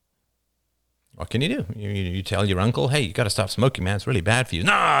what can you do? You tell your uncle, hey, you got to stop smoking, man. It's really bad for you.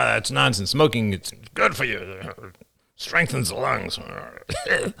 No, that's nonsense. Smoking, it's good for you. It strengthens the lungs.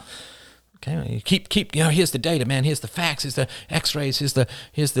 Okay, you keep. You know, here's the data, man. Here's the facts. Here's the X-rays.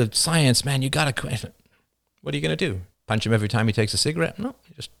 Here's the science, man. You got to quit. What are you going to do? Punch him every time he takes a cigarette? No,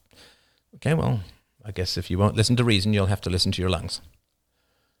 you just okay. Well, I guess if you won't listen to reason, you'll have to listen to your lungs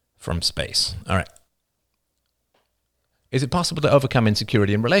from space. All right. Is it possible to overcome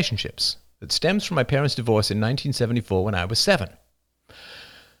insecurity in relationships that stems from my parents' divorce in 1974 when I was 7?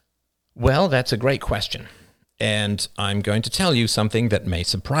 Well, that's a great question. And I'm going to tell you something that may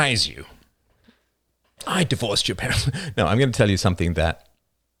surprise you. I divorced your parents. No, I'm going to tell you something that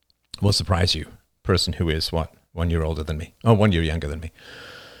will surprise you. Person who is, 1 year older than me. Oh, 1 year younger than me.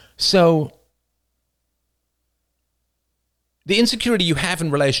 So, the insecurity you have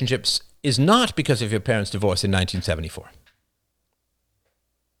in relationships is not because of your parents' divorce in 1974.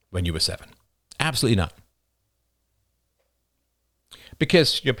 When you were 7. Absolutely not.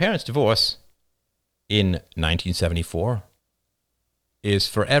 Because your parents' divorce in 1974 is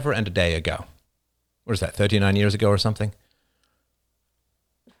forever and a day ago. What is that, 39 years ago or something?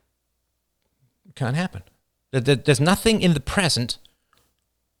 It can't happen. There's nothing in the present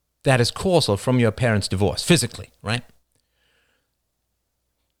that is causal from your parents' divorce, physically, right?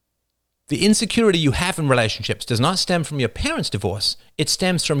 The insecurity you have in relationships does not stem from your parents' divorce. It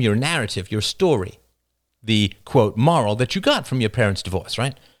stems from your narrative, your story, the, quote, moral that you got from your parents' divorce,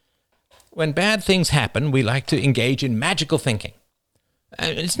 right? When bad things happen, we like to engage in magical thinking.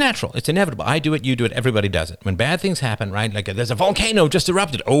 It's natural. It's inevitable. I do it. You do it. Everybody does it. When bad things happen, right? Like there's a volcano just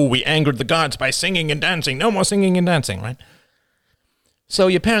erupted. Oh, we angered the gods by singing and dancing. No more singing and dancing, right? So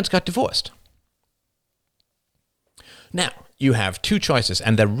your parents got divorced. Now, you have two choices,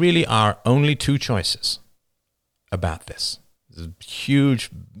 and there really are only two choices about this. This is a huge,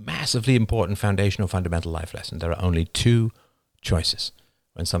 massively important foundational, fundamental life lesson. There are only two choices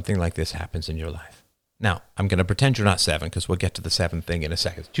when something like this happens in your life. Now, I'm going to pretend you're not 7 because we'll get to the 7 thing in a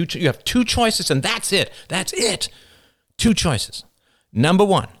second. You have two choices, and that's it. That's it. Two choices. Number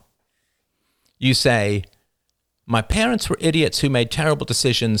 1, you say, my parents were idiots who made terrible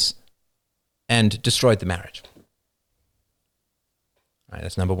decisions and destroyed the marriage. All right,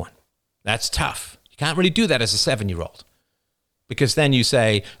 that's number 1. That's tough. You can't really do that as a 7-year-old. Because then you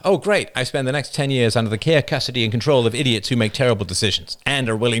say, oh, great, I spend the next 10 years under the care, custody, and control of idiots who make terrible decisions and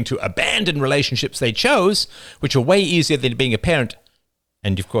are willing to abandon relationships they chose, which are way easier than being a parent.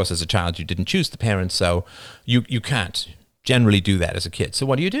 And, of course, as a child, you didn't choose the parent, so you can't generally do that as a kid. So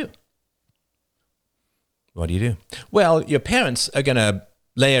what do you do? What do you do? Well, your parents are going to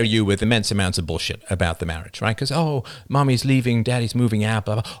layer you with immense amounts of bullshit about the marriage, right? Because, oh, mommy's leaving, daddy's moving out,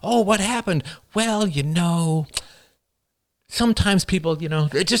 blah, blah. Oh, what happened? Well, sometimes people,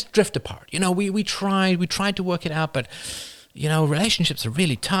 they just drift apart. We tried to work it out, but, relationships are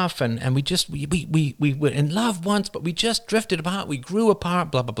really tough, and we were in love once, but we just drifted apart, we grew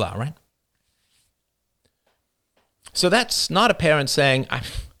apart, blah, blah, blah, right? So that's not a parent saying,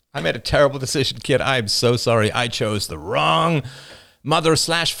 I made a terrible decision, kid. I'm so sorry. I chose the wrong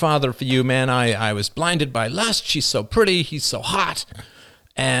mother/father for you, man. I was blinded by lust. She's so pretty. He's so hot.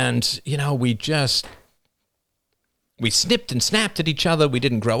 And, we snipped and snapped at each other. We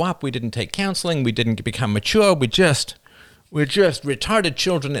didn't grow up. We didn't take counseling. We didn't become mature. We're just retarded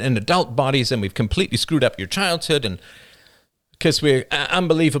children in adult bodies, and we've completely screwed up your childhood. And because we're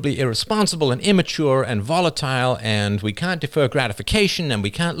unbelievably irresponsible and immature and volatile, and we can't defer gratification, and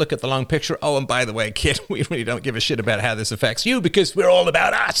we can't look at the long picture. Oh, and by the way, kid, we really don't give a shit about how this affects you because we're all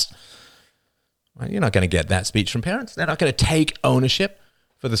about us. Well, you're not going to get that speech from parents. They're not going to take ownership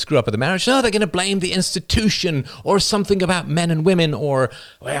for the screw up of the marriage. No, they're going to blame the institution or something about men and women, or,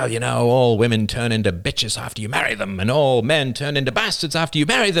 well, all women turn into bitches after you marry them, and all men turn into bastards after you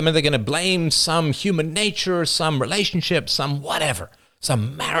marry them, and they're going to blame some human nature, some relationship, some whatever,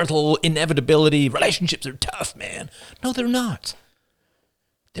 some marital inevitability. Relationships are tough, man. No, they're not.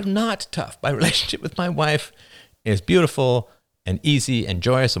 They're not tough. My relationship with my wife is beautiful and easy and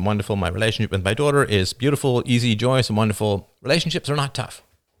joyous and wonderful. My relationship with my daughter is beautiful, easy, joyous, and wonderful. Relationships are not tough.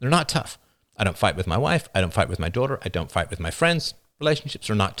 They're not tough. I don't fight with my wife. I don't fight with my daughter. I don't fight with my friends. Relationships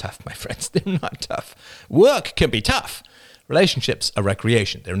are not tough, my friends. They're not tough. Work can be tough. Relationships are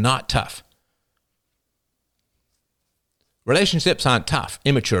recreation. They're not tough. Relationships aren't tough.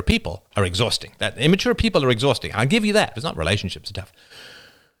 Immature people are exhausting. Immature people are exhausting. I'll give you that. It's not relationships are tough.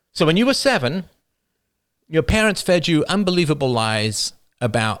 So when you were 7, your parents fed you unbelievable lies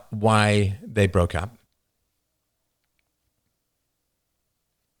about why they broke up.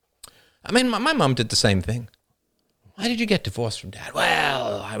 I mean, my mom did the same thing. Why did you get divorced from Dad?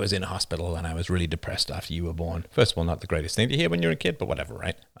 Well, I was in a hospital and I was really depressed after you were born. First of all, not the greatest thing to hear when you're a kid, but whatever,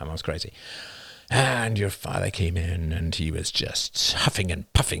 right? My mom's crazy. And your father came in and he was just huffing and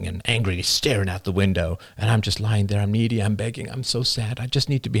puffing and angrily staring out the window. And I'm just lying there. I'm needy. I'm begging. I'm so sad. I just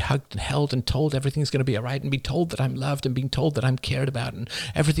need to be hugged and held and told everything's going to be all right, and be told that I'm loved and being told that I'm cared about and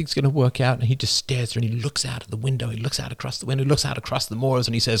everything's going to work out. And he just stares there and he looks out of the window. He looks out across the window. He looks out across the moors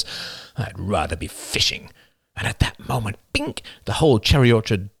and he says, I'd rather be fishing. And at that moment, bink, the whole cherry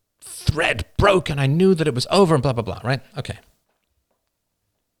orchard thread broke and I knew that it was over and blah, blah, blah, right? Okay.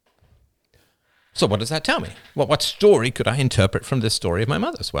 So what does that tell me? Well, what story could I interpret from this story of my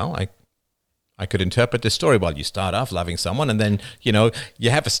mother's? Well, I could interpret this story. Well, you start off loving someone and then, you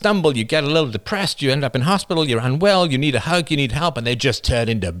have a stumble, you get a little depressed, you end up in hospital, you're unwell, you need a hug, you need help, and they just turn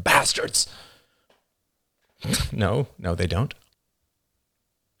into bastards. No, they don't.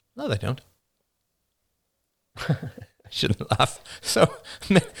 No, they don't. I shouldn't laugh. So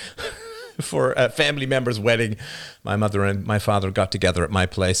for a family member's wedding, my mother and my father got together at my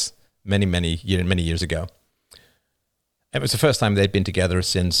place many years ago. It was the first time they'd been together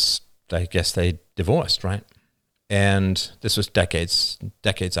since, I guess, they divorced, right? And this was decades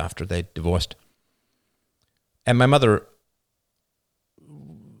after they divorced. And my mother,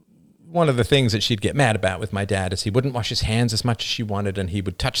 one of the things that she'd get mad about with my dad is he wouldn't wash his hands as much as she wanted, and he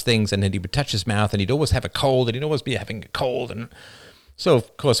would touch things, and then he would touch his mouth, and he'd always have a cold, and he'd always be having a cold. And so,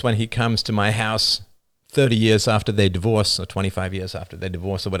 of course, when he comes to my house 30 years after they divorce, or 25 years after they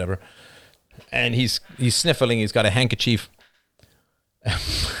divorce, or whatever, and he's sniffling, he's got a handkerchief.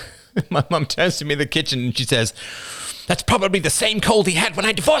 My mom turns to me in the kitchen and she says, that's probably the same cold he had when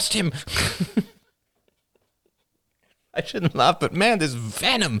I divorced him. I shouldn't laugh, but man, this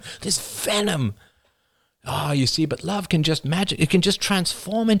venom. Oh, you see, but love can just it can just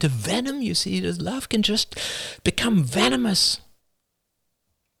transform into venom, you see. Love can just become venomous.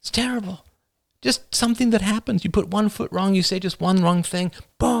 It's terrible. Just something that happens. You put one foot wrong, you say just one wrong thing,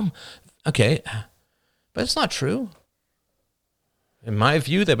 boom. Okay, but it's not true. In my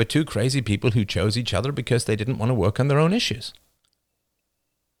view, there were two crazy people who chose each other because they didn't want to work on their own issues.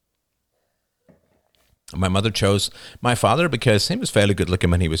 My mother chose my father because he was fairly good looking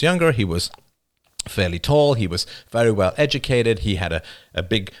when he was younger. He was fairly tall. He was very well educated. He had a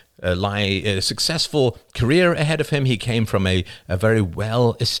big, successful career ahead of him. He came from a very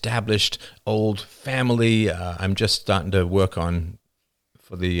well-established old family. I'm just starting to work on,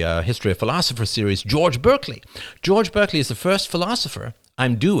 for the History of Philosopher series, George Berkeley. George Berkeley is the first philosopher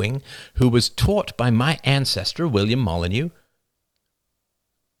I'm doing who was taught by my ancestor, William Molyneux.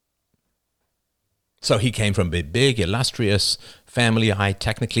 So he came from a big, illustrious family. I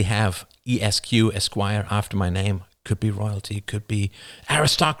technically have ESQ, Esquire, after my name. Could be royalty, could be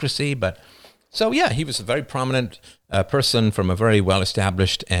aristocracy, but so yeah, he was a very prominent person from a very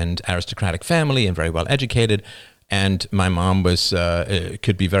well-established and aristocratic family and very well educated. And my mom was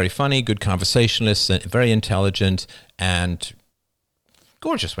could be very funny, good conversationalist, very intelligent, and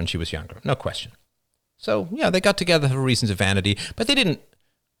gorgeous when she was younger, no question. So yeah, they got together for reasons of vanity, but they didn't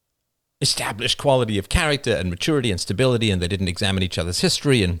establish quality of character and maturity and stability, and they didn't examine each other's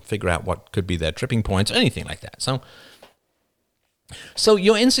history and figure out what could be their tripping points or anything like that. So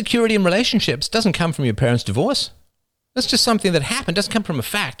your insecurity in relationships doesn't come from your parents' divorce. That's just something that happened. It doesn't come from a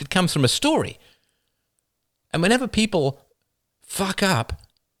fact. It comes from a story. And whenever people fuck up,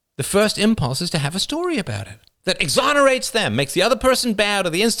 the first impulse is to have a story about it. that exonerates them, makes the other person bad, or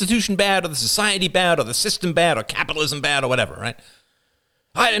the institution bad, or the society bad, or the system bad, or capitalism bad, or whatever, right?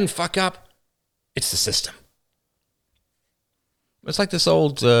 I didn't fuck up. It's the system. It's like this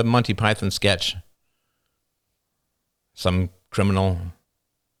old Monty Python sketch. Some criminal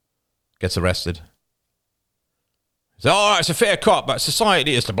gets arrested. So, oh, it's a fair cop, but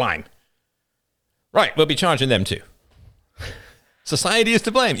society is to blame. Right, we'll be charging them too. Society is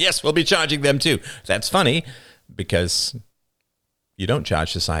to blame. Yes, we'll be charging them too. That's funny because you don't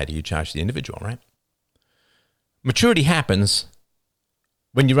charge society, you charge the individual, right? Maturity happens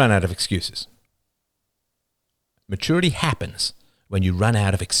when you run out of excuses. Maturity happens when you run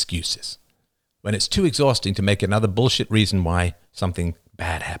out of excuses. When it's too exhausting to make another bullshit reason why something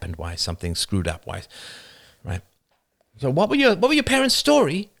bad happened, why something screwed up, why, right? So what were your parents'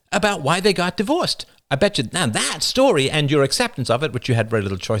 story about why they got divorced? I bet you now that story and your acceptance of it, which you had very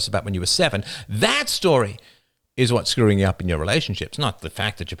little choice about when you were 7, that story is what's screwing you up in your relationships, not the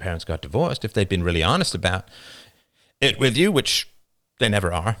fact that your parents got divorced. If they'd been really honest about it with you, which they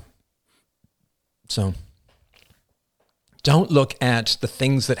never are. So don't look at the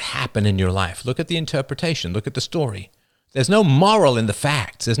things that happen in your life. Look at the interpretation. Look at the story. There's no moral in the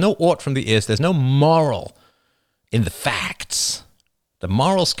facts. There's no ought from the is. There's no moral in the facts. The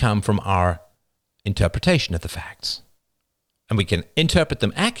morals come from our interpretation of the facts. And we can interpret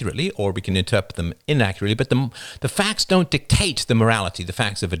them accurately or we can interpret them inaccurately, but the facts don't dictate the morality, the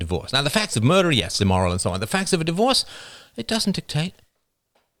facts of a divorce. Now, the facts of murder, yes, immoral and so on. The facts of a divorce, it doesn't dictate.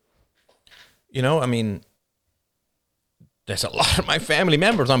 You know, I mean, there's a lot of my family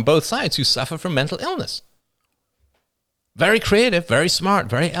members on both sides who suffer from mental illness. Very creative, very smart,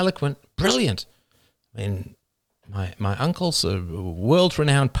 very eloquent, brilliant. I mean, my uncles are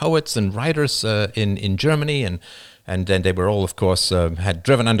world-renowned poets and writers in Germany, and then they were all, of course, had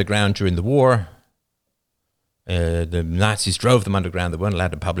driven underground during the war. The Nazis drove them underground. They weren't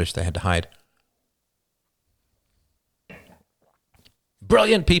allowed to publish. They had to hide.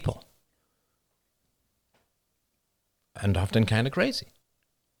 Brilliant people. And often kind of crazy.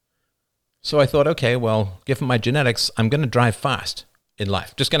 So I thought, okay, well, given my genetics, I'm going to drive fast in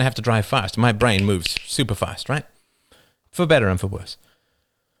life. Just going to have to drive fast. My brain moves super fast, right? For better and for worse.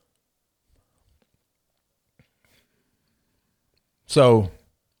 So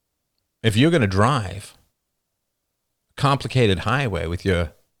if you're going to drive a complicated highway with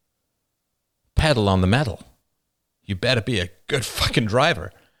your pedal on the metal, you better be a good fucking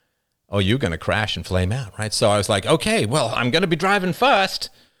driver. Oh, you're going to crash and flame out, right? So I was like, okay, well, I'm going to be driving fast.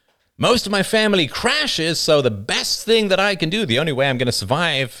 Most of my family crashes, so the best thing that I can do, the only way I'm going to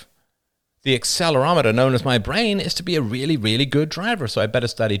survive the accelerometer known as my brain, is to be a really, really good driver. So I better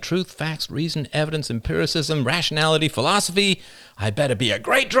study truth, facts, reason, evidence, empiricism, rationality, philosophy. I better be a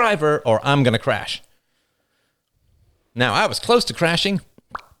great driver or I'm going to crash. Now, I was close to crashing,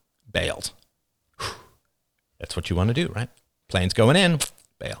 bailed. That's what you want to do, right? Plane's going in,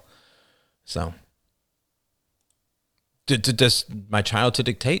 bail. So, does my childhood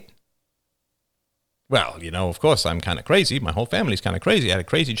dictate? Well, you know, of course, I'm kind of crazy. My whole family's kind of crazy. I had a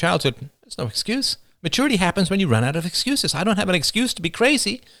crazy childhood. There's no excuse. Maturity happens when you run out of excuses. I don't have an excuse to be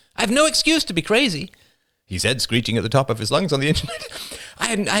crazy. I have no excuse to be crazy. He said, screeching at the top of his lungs on the internet. I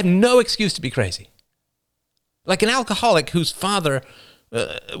have no excuse to be crazy. Like an alcoholic whose father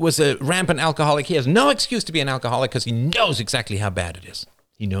was a rampant alcoholic, he has no excuse to be an alcoholic because he knows exactly how bad it is.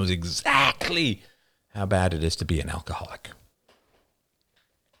 He knows exactly how bad it is to be an alcoholic.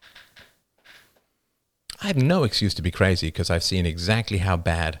 I have no excuse to be crazy because I've seen exactly how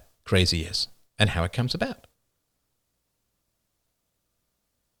bad crazy is and how it comes about.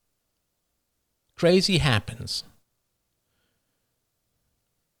 Crazy happens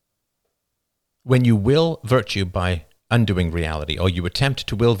when you will virtue by undoing reality, or you attempt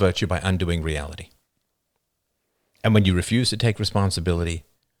to will virtue by undoing reality. And when you refuse to take responsibility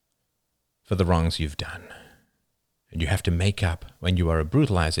for the wrongs you've done. And you have to make up, when you are a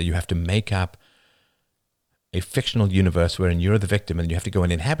brutalizer, you have to make up a fictional universe wherein you're the victim and you have to go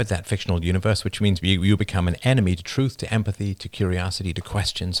and inhabit that fictional universe, which means you become an enemy to truth, to empathy, to curiosity, to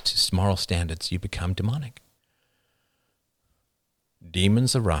questions, to moral standards. You become demonic.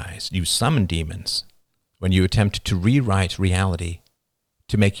 Demons arise. You summon demons when you attempt to rewrite reality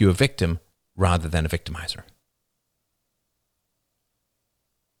to make you a victim rather than a victimizer.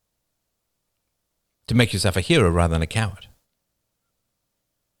 To make yourself a hero rather than a coward.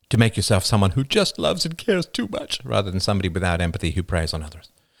 To make yourself someone who just loves and cares too much rather than somebody without empathy who preys on others.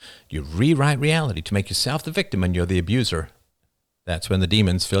 You rewrite reality to make yourself the victim and you're the abuser. That's when the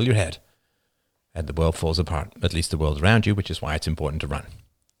demons fill your head and the world falls apart, at least the world around you, which is why it's important to run.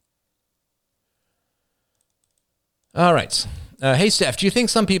 All right. Hey, Steph, do you think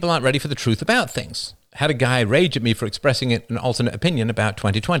some people aren't ready for the truth about things? Had a guy rage at me for expressing an alternate opinion about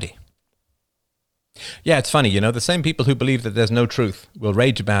 2020. Yeah, it's funny, the same people who believe that there's no truth will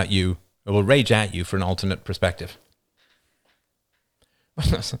rage at you for an alternate perspective.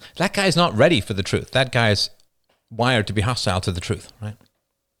 That guy's not ready for the truth. That guy's wired to be hostile to the truth, right?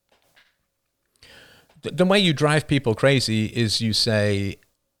 The way you drive people crazy is you say,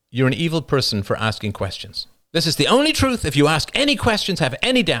 you're an evil person for asking questions. This is the only truth. If you ask any questions, have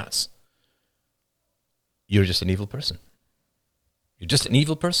any doubts, you're just an evil person. You're just an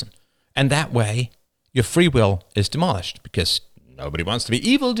evil person. And that way, your free will is demolished because nobody wants to be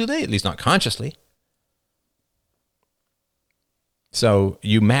evil, do they? At least not consciously. So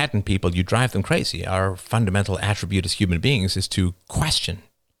you madden people, you drive them crazy. Our fundamental attribute as human beings is to question,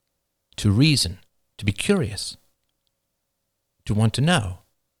 to reason, to be curious, to want to know,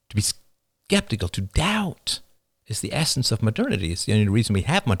 to be skeptical, to doubt is the essence of modernity. It's the only reason we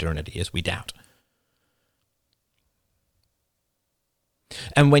have modernity is we doubt.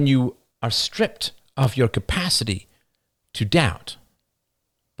 And when you are stripped of your capacity to doubt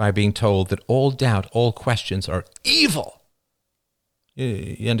by being told that all doubt, all questions are evil,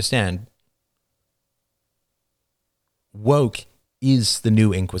 you understand? Woke is the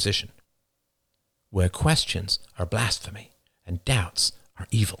new Inquisition, where questions are blasphemy and doubts are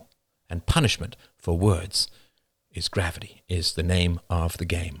evil, and punishment for words is gravity, is the name of the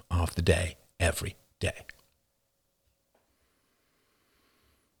game of the day, every day.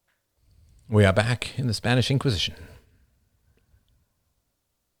 We are back in the Spanish Inquisition.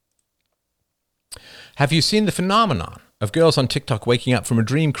 Have you seen the phenomenon of girls on TikTok waking up from a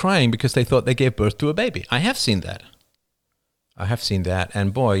dream crying because they thought they gave birth to a baby? I have seen that.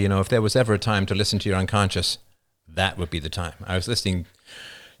 And boy, if there was ever a time to listen to your unconscious, that would be the time. I was listening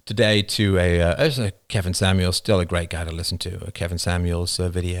today to a Kevin Samuels, still a great guy to listen to, a Kevin Samuels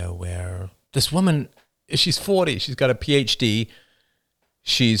video where this woman, she's 40, she's got a PhD,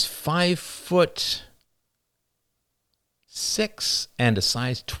 she's 5'6" and a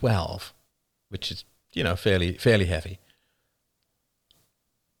size 12, which is, fairly heavy.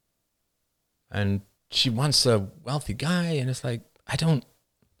 And she wants a wealthy guy, and it's like, I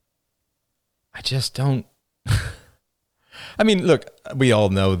just don't. I mean, look, we all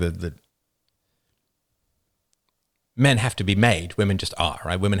know that men have to be made. Women just are,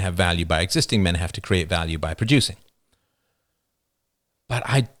 right? Women have value by existing. Men have to create value by producing. But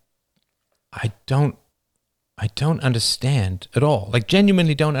I don't understand at all. Like,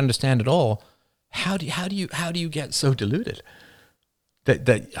 genuinely don't understand at all. How do you get so deluded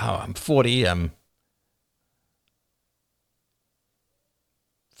that I'm 40, I'm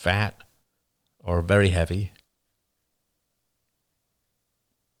fat or very heavy.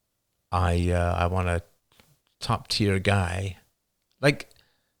 I want a top tier guy. Like,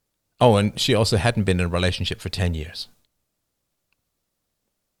 oh, and she also hadn't been in a relationship for 10 years.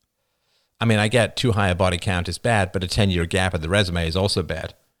 I mean, I get too high a body count is bad, but a 10-year gap in the resume is also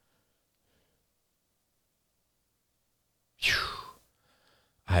bad.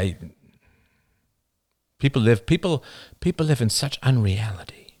 People live in such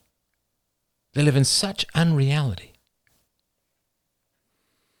unreality. They live in such unreality.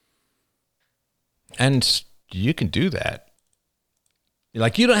 And you can do that.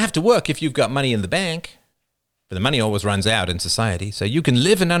 Like, you don't have to work if you've got money in the bank, but the money always runs out in society. So you can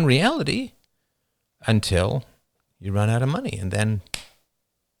live in unreality until you run out of money. And then,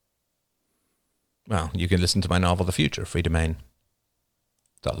 well, you can listen to my novel, The Future,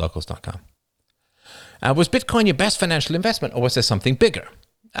 freedomain.locals.com. Was Bitcoin your best financial investment, or was there something bigger?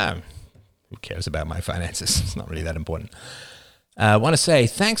 Who cares about my finances? It's not really that important. I want to say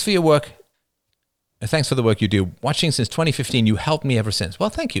thanks for your work. Thanks for the work you do. Watching since 2015, you helped me ever since.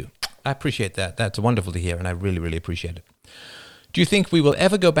 Well, thank you. I appreciate that. That's wonderful to hear, and I really, really appreciate it. Do you think we will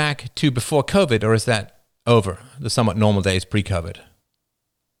ever go back to before COVID, or is that over, the somewhat normal days pre-COVID?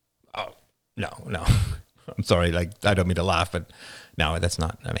 Oh, no. I'm sorry, I don't mean to laugh, but no, that's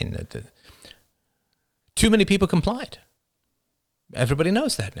not. I mean, too many people complied. Everybody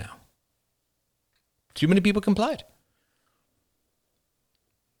knows that now. Too many people complied.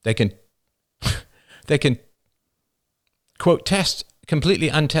 They can, quote, test completely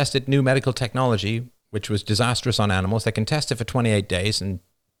untested new medical technology, which was disastrous on animals. They can test it for 28 days and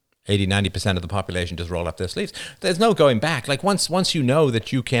 80-90% of the population just roll up their sleeves. There's no going back. Like, once you know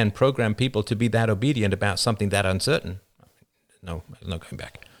that you can program people to be that obedient about something that uncertain, no, there's no going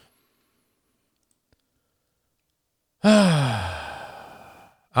back.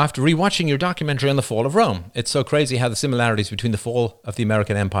 After rewatching your documentary on the fall of Rome, it's so crazy how the similarities between the fall of the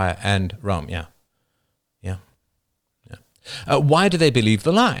American Empire and Rome. Yeah. Why do they believe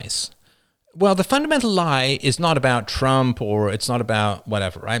the lies? Well, the fundamental lie is not about Trump or it's not about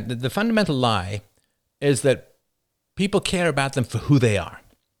whatever, right? The fundamental lie is that people care about them for who they are.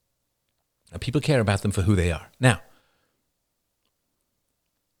 People care about them for who they are. Now,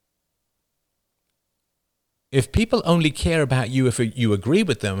 if people only care about you if you agree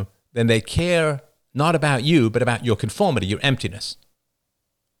with them, then they care not about you, but about your conformity, your emptiness.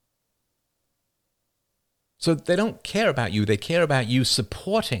 So they don't care about you. They care about you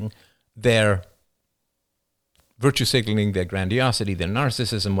supporting their virtue signaling, their grandiosity, their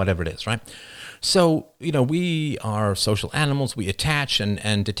narcissism, whatever it is, right? So, we are social animals. We attach,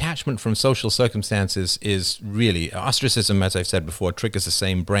 and detachment from social circumstances is really, ostracism, as I've said before, triggers the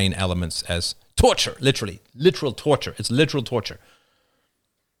same brain elements as torture, literal torture. It's literal torture.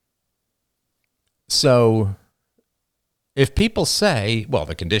 So if people say, well,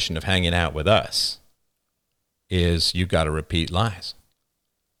 the condition of hanging out with us is you got to repeat lies,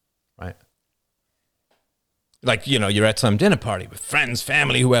 right? Like, you're at some dinner party with friends,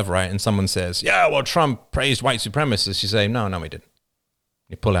 family, whoever, right? And someone says, yeah, well, Trump praised white supremacists. You say, no, he didn't.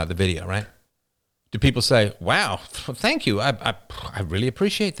 You pull out the video, right? Do people say, wow, thank you. I really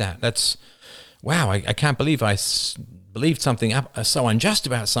appreciate that. That's, wow, I can't believe I believed something so unjust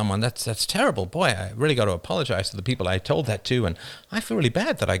about someone. That's terrible. Boy, I really got to apologize to the people I told that to. And I feel really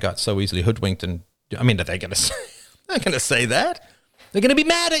bad that I got so easily hoodwinked. And are they going to say, they're going to say that? They're going to be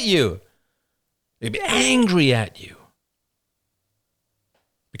mad at you. They'll be angry at you.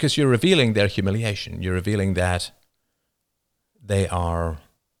 Because you're revealing their humiliation. You're revealing that they are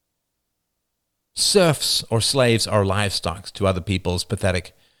serfs or slaves or livestock to other people's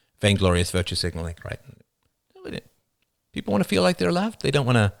pathetic, vainglorious virtue signaling, right? People want to feel like they're loved. They don't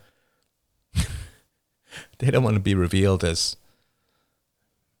want to. They don't want to be revealed as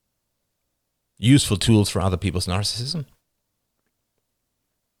useful tools for other people's narcissism.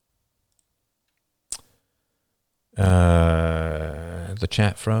 The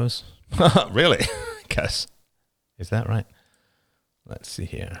chat froze. Really? Guess. Is that right? Let's see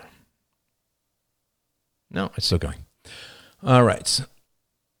here. No, it's still going. All right.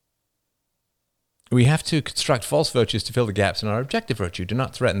 We have to construct false virtues to fill the gaps in our objective virtue. Do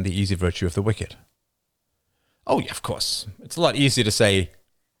not threaten the easy virtue of the wicked. Oh, yeah, of course. It's a lot easier to say,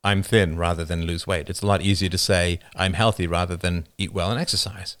 I'm thin rather than lose weight. It's a lot easier to say, I'm healthy rather than eat well and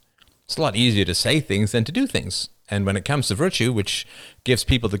exercise. It's a lot easier to say things than to do things. And when it comes to virtue, which gives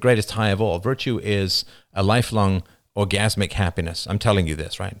people the greatest high of all, virtue is a lifelong orgasmic happiness. I'm telling you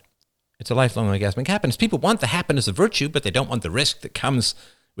this, right? It's a lifelong orgasmic happiness. People want the happiness of virtue, but they don't want the risk that comes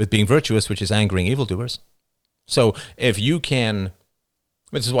with being virtuous, which is angering evildoers. So if you can,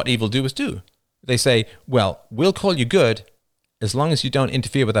 this is what evildoers do. They say, well, we'll call you good as long as you don't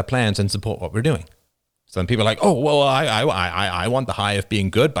interfere with our plans and support what we're doing. So then people are like, oh, well, I want the high of being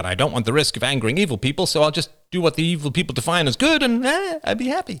good, but I don't want the risk of angering evil people, so I'll just do what the evil people define as good, and I'd be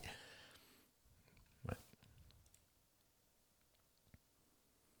happy. Right.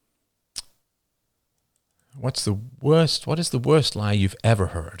 What is the worst lie you've ever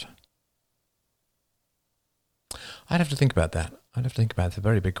heard? I'd have to think about that. It's a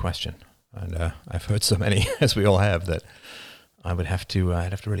very big question. And I've heard so many, as we all have, that I'd have to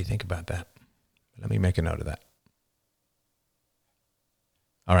really think about that. Let me make a note of that.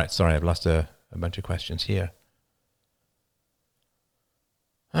 All right, sorry, I've lost a bunch of questions here.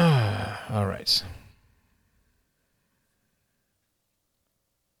 All right.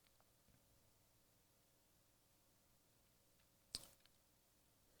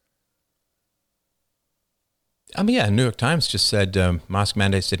 Yeah, New York Times just said mask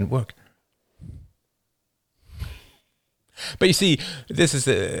mandates didn't work. But you see, this is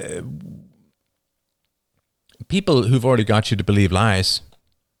people who've already got you to believe lies.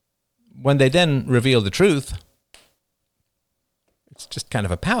 When they then reveal the truth, it's just kind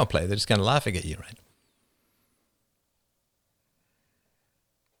of a power play. They're just kind of laughing at you, right?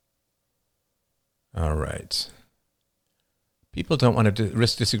 All right. People don't want to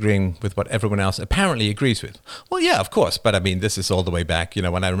risk disagreeing with what everyone else apparently agrees with. Well, yeah, of course. But I mean, this is all the way back.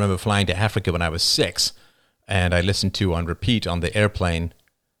 When I remember flying to Africa when I was 6, and I listened to on repeat on the airplane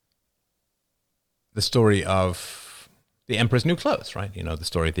the story of the Emperor's New Clothes, right? The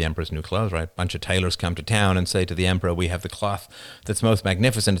story of the Emperor's New Clothes, right? A bunch of tailors come to town and say to the Emperor, we have the cloth that's most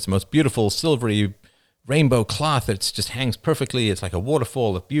magnificent. It's the most beautiful, silvery rainbow cloth. It just hangs perfectly. It's like a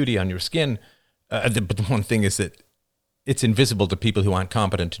waterfall of beauty on your skin. But the one thing is that it's invisible to people who aren't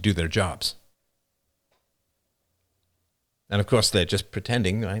competent to do their jobs. And of course, they're just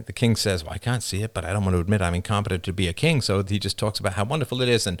pretending, right? The king says, well, I can't see it, but I don't want to admit I'm incompetent to be a king. So he just talks about how wonderful it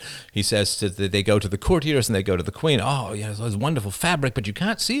is. And he says they go to the courtiers and they go to the queen. Oh, yeah, it's wonderful fabric, but you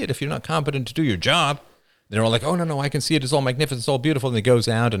can't see it if you're not competent to do your job. They're all like, oh, no, I can see it. It's all magnificent. It's all beautiful. And he goes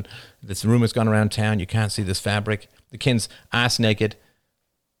out and this rumor's gone around town. You can't see this fabric. The king's ass naked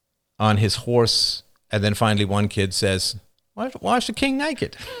on his horse. And then finally one kid says, why is the king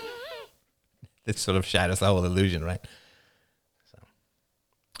naked? This sort of shatters the whole illusion, right?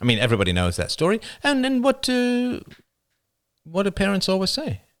 I mean, everybody knows that story. And then what do parents always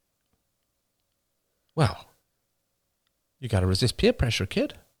say? Well, you got to resist peer pressure,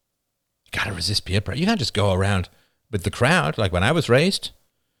 kid. You got to resist peer pressure. You can't just go around with the crowd. Like when I was raised,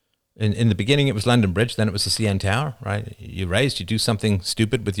 in the beginning it was London Bridge, then it was the CN Tower, right? You do something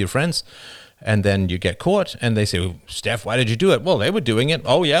stupid with your friends, and then you get caught, and they say, well, Steph, why did you do it? Well, they were doing it.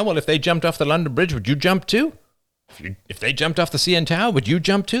 Oh, yeah, well, if they jumped off the London Bridge, would you jump too? If they jumped off the CN Tower, would you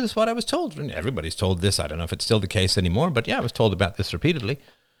jump too? That's what I was told. And everybody's told this. I don't know if it's still the case anymore, but yeah, I was told about this repeatedly.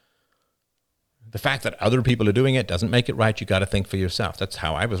 The fact that other people are doing it doesn't make it right. You got to think for yourself. That's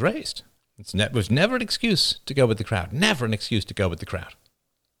how I was raised. It was never an excuse to go with the crowd. Never an excuse to go with the crowd.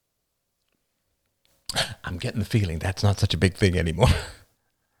 I'm getting the feeling that's not such a big thing anymore.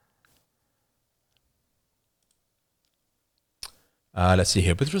 Let's see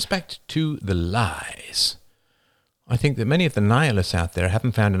here. With respect to the lies, I think that many of the nihilists out there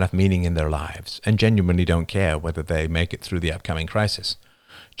haven't found enough meaning in their lives and genuinely don't care whether they make it through the upcoming crisis.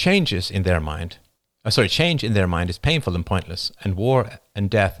 Change in their mind is painful and pointless, and war and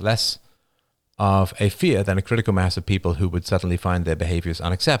death less of a fear than a critical mass of people who would suddenly find their behaviors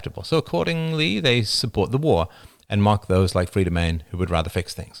unacceptable. So accordingly, they support the war and mock those like Freda Main who would rather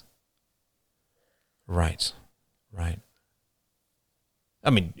fix things. Right. I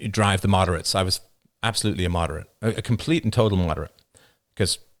mean, you drive the moderates. I was absolutely a moderate, a complete and total moderate,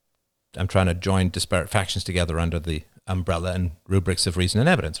 because I'm trying to join disparate factions together under the umbrella and rubrics of reason and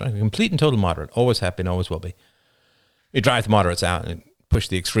evidence, right? A complete and total moderate, always have been, always will be. You drive the moderates out and push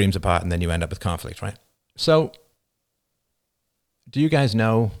the extremes apart, and then you end up with conflict, right? So, do you guys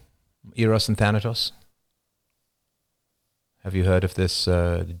know Eros and Thanatos? Have you heard of this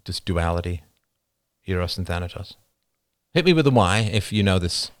duality, Eros and Thanatos? Hit me with a Y if you know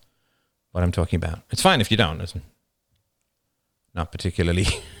this, what I'm talking about. It's fine if you don't. It's not particularly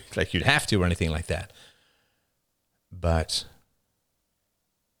like you'd have to or anything like that. But,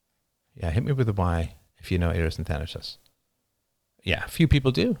 yeah, hit me with a Y if you know Eros and Thanatos. Yeah, a few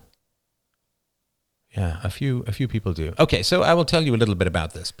people do. Yeah, a few people do. Okay, so I will tell you a little bit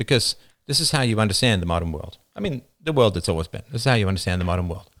about this, because this is how you understand the modern world. I mean, the world that's always been. This is how you understand the modern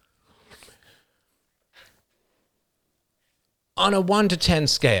world. On a 1 to 10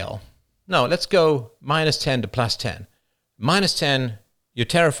 scale, no, let's go -10 to +10. -10, you're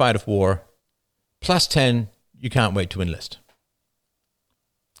terrified of war. +10, you can't wait to enlist.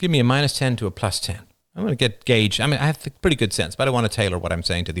 Give me a -10 to a +10. I'm going to gauge. I mean, I have pretty good sense, but I want to tailor what I'm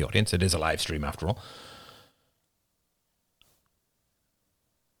saying to the audience. It is a live stream after all.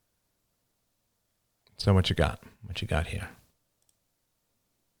 So what you got? What you got here?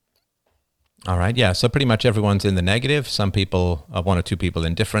 All right, yeah, so pretty much everyone's in the negative. Some people, 1 or 2 people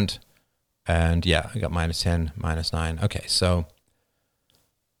indifferent. And yeah, I got -10, -9. Okay, so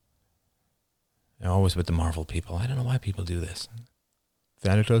always with the Marvel people. I don't know why people do this.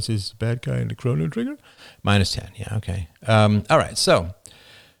 Thanatos is the bad guy in the Chrono Trigger? -10, yeah, okay. All right, so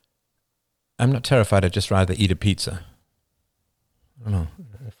I'm not terrified. I'd just rather eat a pizza. I don't know.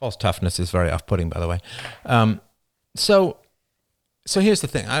 False toughness is very off-putting, by the way. So here's the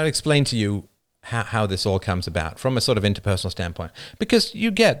thing. I'll explain to you how this all comes about from a sort of interpersonal standpoint. Because you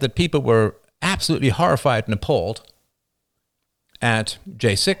get that people were absolutely horrified and appalled at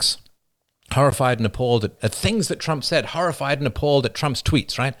J6, horrified and appalled at things that Trump said, horrified and appalled at Trump's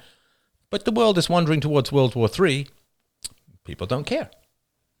tweets, right? But the world is wandering towards World War III. People don't care.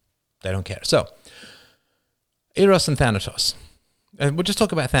 They don't care. So, Eros and Thanatos. We'll just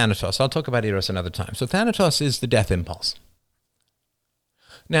talk about Thanatos. I'll talk about Eros another time. So Thanatos is the death impulse.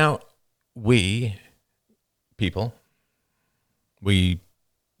 Now, we people, we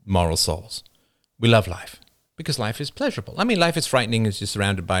moral souls, we love life because life is pleasurable. I mean, life is frightening. It's just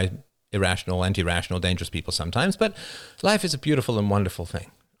surrounded by irrational, anti-rational, dangerous people sometimes, but life is a beautiful and wonderful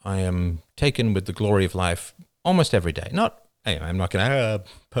thing. I am taken with the glory of life almost every day. I'm not going to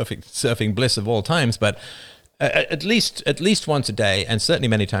perfect surfing bliss of all times, but at least once a day, and certainly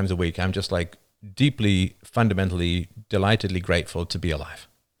many times a week, I'm just like deeply, fundamentally, delightedly grateful to be alive.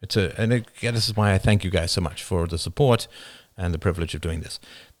 This is why I thank you guys so much for the support and the privilege of doing this.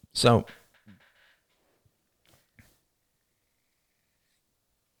 So,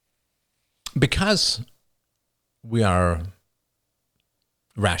 because we are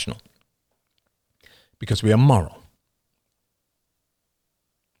rational, because we are moral,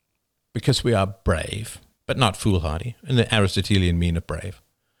 because we are brave, but not foolhardy, in the Aristotelian mean of brave,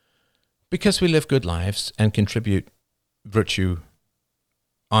 because we live good lives and contribute virtue,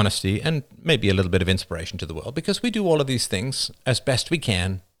 honesty, and maybe a little bit of inspiration to the world, because we do all of these things as best we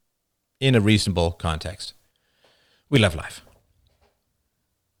can in a reasonable context, we love life.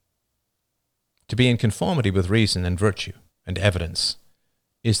 To be in conformity with reason and virtue and evidence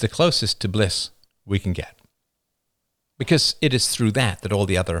is the closest to bliss we can get, because it is through that all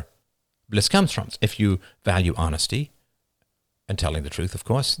the other bliss comes from. If you value honesty and telling the truth, of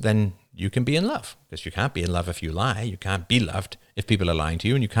course, then you can be in love, because you can't be in love if you lie. You can't be loved if people are lying to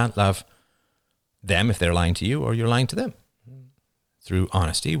you, and you can't love them if they're lying to you or you're lying to them. Through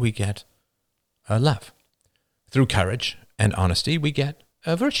honesty, we get love. Through courage and honesty, we get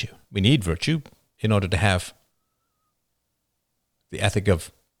virtue. We need virtue in order to have the ethic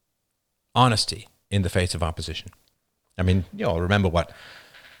of honesty in the face of opposition. I mean, you all remember what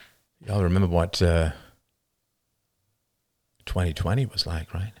 2020 was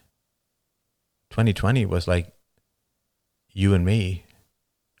like, right? 2020 was like you and me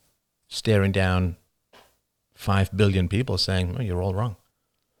staring down 5 billion people saying, "Oh, you're all wrong."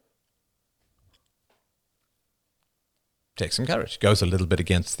 Take some courage. Goes a little bit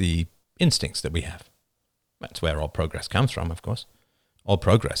against the instincts that we have. That's where all progress comes from, of course. All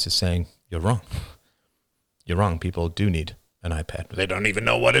progress is saying, you're wrong. You're wrong. People do need an iPad. They don't even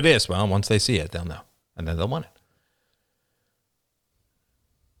know what it is. Well, once they see it, they'll know. And then they'll want it.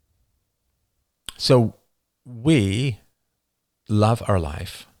 So we love our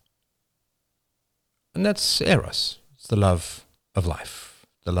life. And that's eros. It's the love of life.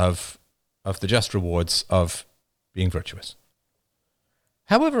 The love of the just rewards of being virtuous.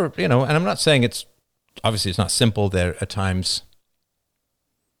 However, and I'm not saying it's not simple. There are times,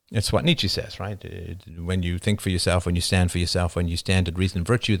 it's what Nietzsche says, right? When you think for yourself, when you stand for yourself, when you stand in reason and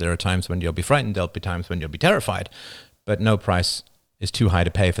virtue, there are times when you'll be frightened, there'll be times when you'll be terrified, but no price is too high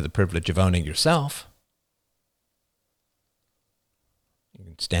to pay for the privilege of owning yourself. You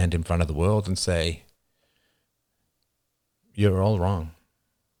can stand in front of the world and say, you're all wrong.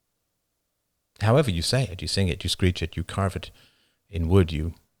 However you say it, you sing it, you screech it, you carve it in wood,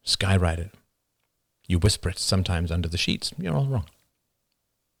 you skywrite it, you whisper it sometimes under the sheets, you're all wrong.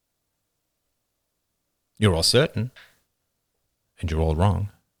 You're all certain, and you're all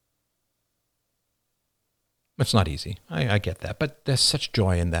wrong. It's not easy. I get that, but there's such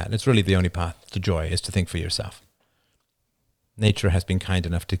joy in that. It's really the only path to joy is to think for yourself. Nature has been kind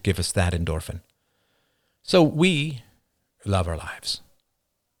enough to give us that endorphin. So we love our lives.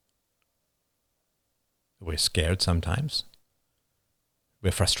 We're scared sometimes.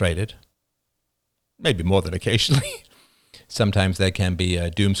 We're frustrated. Maybe more than occasionally. Sometimes there can be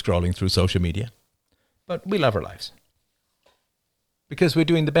doom scrolling through social media. But we love our lives. Because we're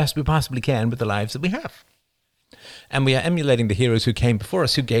doing the best we possibly can with the lives that we have. And we are emulating the heroes who came before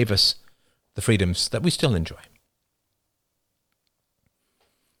us, who gave us the freedoms that we still enjoy.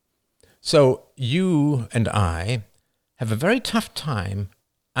 So you and I have a very tough time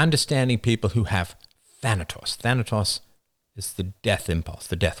understanding people who have Thanatos. Thanatos is the death impulse,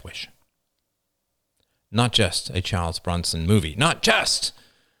 the death wish. Not just a Charles Bronson movie, not just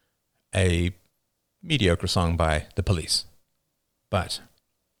a mediocre song by The Police, but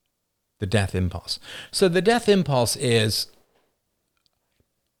the death impulse. So the death impulse is,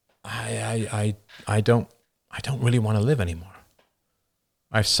 I don't really want to live anymore.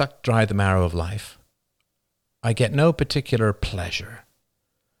 I've sucked dry the marrow of life. I get no particular pleasure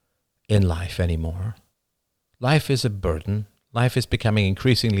in life anymore. Life is a burden. Life is becoming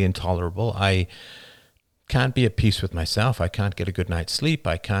increasingly intolerable. I can't be at peace with myself. I can't get a good night's sleep.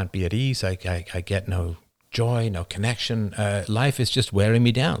 I can't be at ease. I get no joy, no connection. Life is just wearing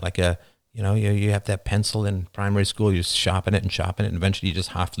me down. Like you have that pencil in primary school, you sharpen it, and eventually you just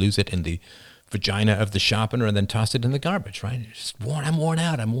half lose it in the vagina of the sharpener and then toss it in the garbage, right? It's just I'm worn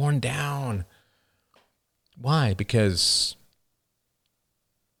out. I'm worn down. Why? Because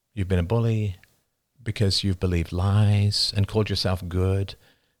you've been a bully, because you've believed lies and called yourself good,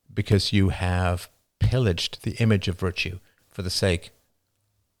 because you have pillaged the image of virtue for the sake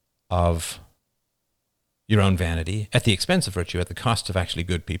of your own vanity, at the expense of virtue, at the cost of actually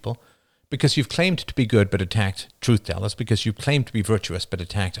good people, because you've claimed to be good but attacked truth tellers, because you've claimed to be virtuous but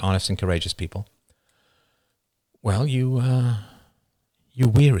attacked honest and courageous people. Well, you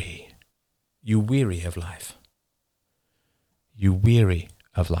weary. You weary of life. You weary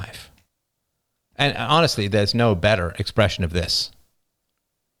of life. And honestly, there's no better expression of this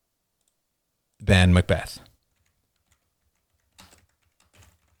than Macbeth.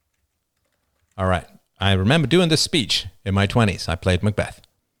 All right. I remember doing this speech in my 20s. I played Macbeth.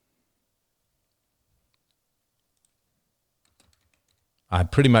 I'm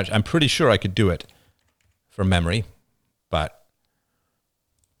pretty sure I could do it from memory, but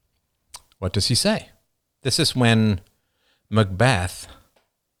what does he say? This is when Macbeth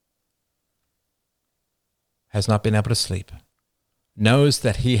has not been able to sleep, knows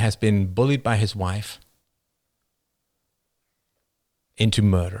that he has been bullied by his wife into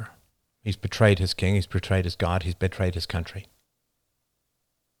murder. He's betrayed his king, he's betrayed his God, he's betrayed his country.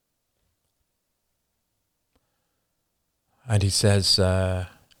 And he says,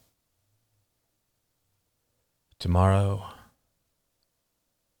 tomorrow,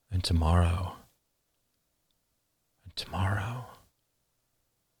 and tomorrow, and tomorrow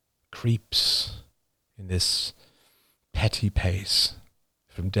creeps in this petty pace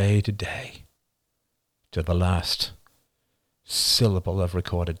from day to day to the last syllable of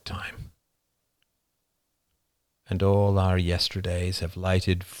recorded time. And all our yesterdays have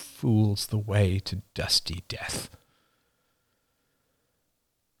lighted fools the way to dusty death.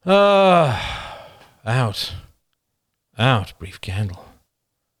 Out, brief candle.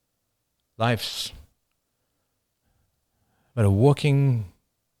 Life's but a walking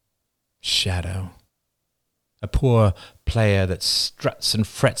shadow, a poor player that struts and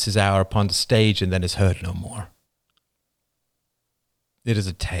frets his hour upon the stage and then is heard no more. It is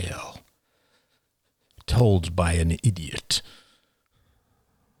a tale told by an idiot,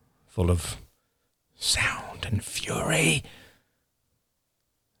 full of sound and fury,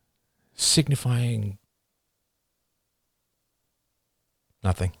 signifying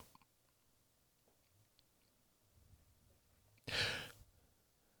nothing.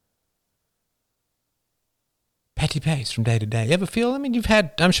 Petty pace from day to day. You ever feel,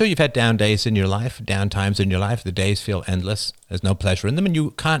 I'm sure you've had down days in your life, down times in your life. The days feel endless. There's no pleasure in them, and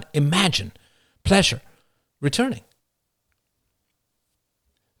you can't imagine pleasure returning.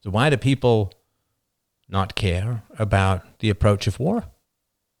 So why do people not care about the approach of war?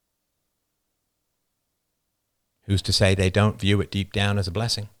 Who's to say they don't view it deep down as a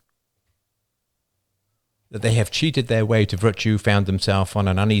blessing? That they have cheated their way to virtue, found themselves on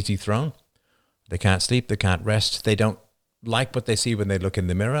an uneasy throne. They can't sleep, they can't rest, they don't like what they see when they look in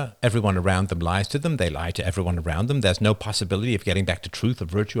the mirror. Everyone around them lies to them, they lie to everyone around them. There's no possibility of getting back to truth or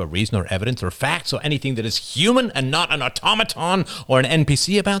virtue or reason or evidence or facts or anything that is human and not an automaton or an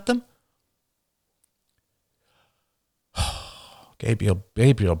NPC about them.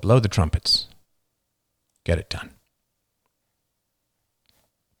 Gabriel, blow the trumpets. Get it done.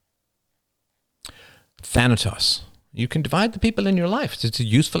 Thanatos. You can divide the people in your life. It's a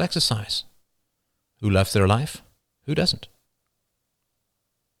useful exercise. Who loves their life? Who doesn't?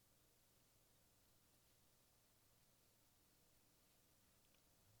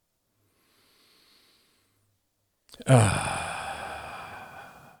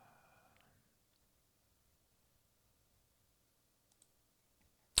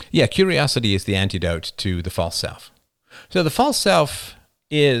 Yeah, curiosity is the antidote to the false self. So the false self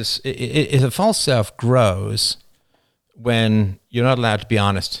is a false self grows when you're not allowed to be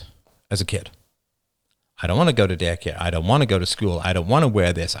honest as a kid. I don't want to go to daycare. I don't want to go to school. I don't want to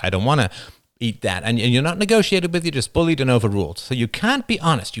wear this. I don't want to eat that. And you're not negotiated with, you're just bullied and overruled. So you can't be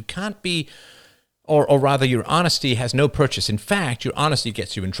honest. You can't be, or rather your honesty has no purchase. In fact, your honesty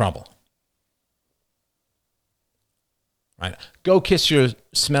gets you in trouble. Right? Go kiss your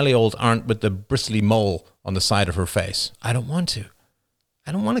smelly old aunt with the bristly mole on the side of her face. I don't want to.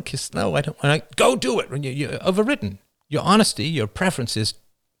 I don't want to kiss. No, I don't want to. Go do it. You're overridden. Your honesty, your preferences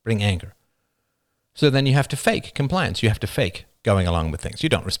bring anger. So then you have to fake compliance. You have to fake going along with things. You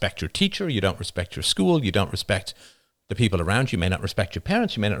don't respect your teacher. You don't respect your school. You don't respect the people around you. You may not respect your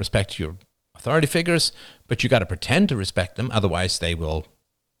parents. You may not respect your authority figures, but you got to pretend to respect them. Otherwise, they will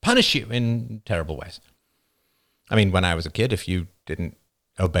punish you in terrible ways. I mean, when I was a kid, if you didn't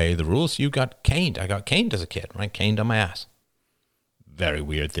obey the rules, you got caned. I got caned as a kid, right? Caned on my ass. Very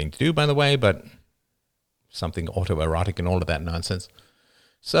weird thing to do, by the way, but something autoerotic and all of that nonsense.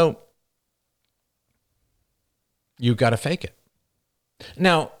 So you got to fake it.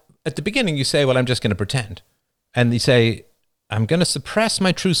 Now, at the beginning, you say, well, I'm just going to pretend. And you say, I'm going to suppress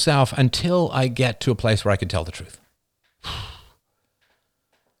my true self until I get to a place where I can tell the truth.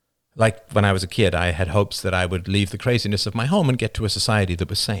 Like when I was a kid, I had hopes that I would leave the craziness of my home and get to a society that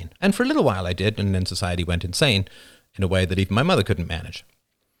was sane. And for a little while I did, and then society went insane in a way that even my mother couldn't manage.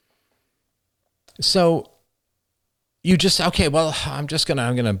 So you just, okay, well, I'm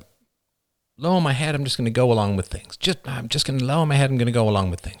going to lower my head. I'm just going to go along with things. I'm just going to lower my head. I'm going to go along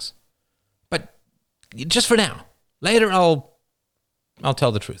with things. But just for now. Later, I'll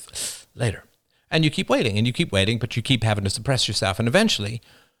tell the truth. Later. And you keep waiting, but you keep having to suppress yourself. And eventually,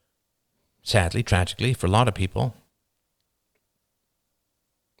 sadly, tragically, for a lot of people,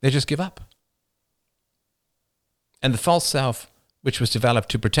 they just give up. And the false self, which was developed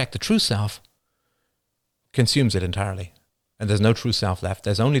to protect the true self, consumes it entirely. And there's no true self left.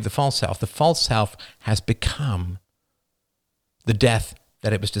 There's only the false self. The false self has become the death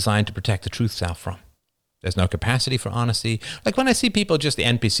that it was designed to protect the truth self from. There's no capacity for honesty. Like when I see people, just the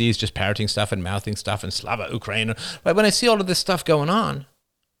NPCs, just parroting stuff and mouthing stuff and Slava Ukraine, when I see all of this stuff going on,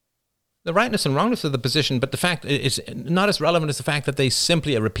 the rightness and wrongness of the position, but the fact is not as relevant as the fact that they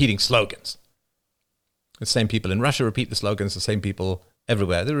simply are repeating slogans. The same people in Russia repeat the slogans, the same people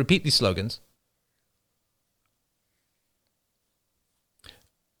everywhere. They repeat these slogans.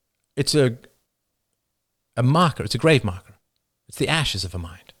 It's a marker, it's a grave marker. It's the ashes of a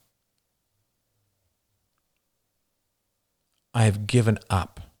mind. I have given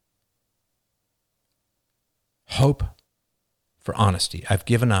up hope for honesty. I've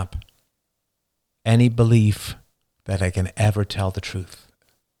given up any belief that I can ever tell the truth.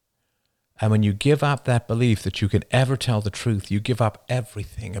 And when you give up that belief that you can ever tell the truth, you give up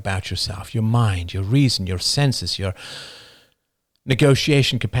everything about yourself, your mind, your reason, your senses, your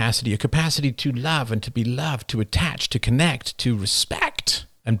negotiation capacity, your capacity to love and to be loved, to attach, to connect, to respect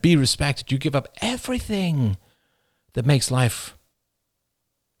and be respected. You give up everything that makes life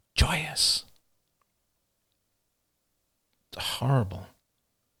joyous. It's horrible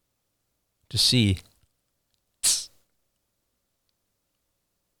to see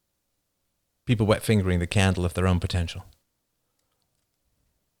people wet fingering the candle of their own potential,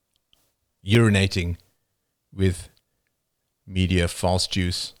 urinating with media false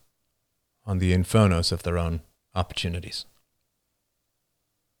juice on the infernos of their own opportunities.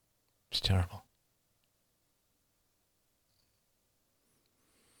 It's terrible.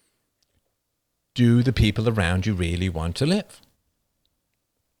 Do the people around you really want to live?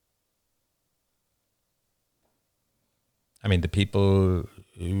 I mean, the people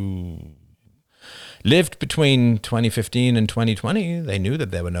who lived between 2015 and 2020, they knew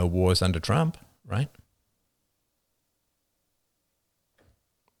that there were no wars under Trump, right?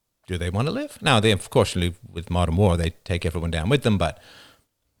 Do they want to live? Now, they, of course, with modern war, they take everyone down with them, but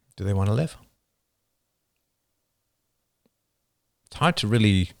do they want to live? It's hard to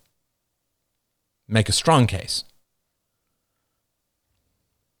really make a strong case.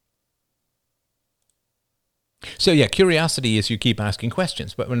 So yeah, curiosity is you keep asking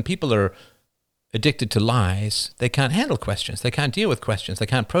questions, but when people are addicted to lies, they can't handle questions. They can't deal with questions. They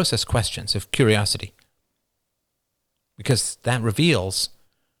can't process questions of curiosity. Because that reveals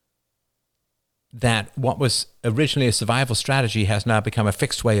that what was originally a survival strategy has now become a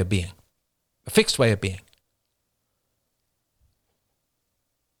fixed way of being. A fixed way of being.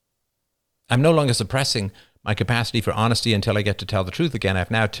 I'm no longer suppressing my capacity for honesty until I get to tell the truth again. I've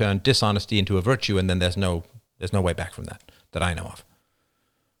now turned dishonesty into a virtue, and then there's no way back from that I know of.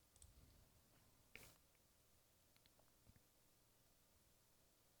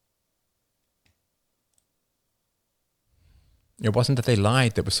 It wasn't that they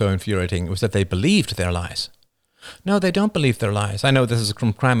lied that was so infuriating. It was that they believed their lies. No, they don't believe their lies. I know this is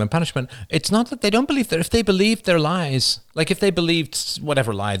from Crime and Punishment. It's not that they don't believe that. If they believed their lies, like if they believed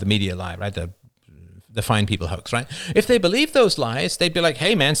whatever lie, the media lie, right? The fine people hoax, right? If they believed those lies, they'd be like,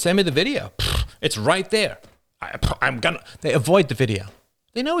 hey man, send me the video. It's right there. They avoid the video.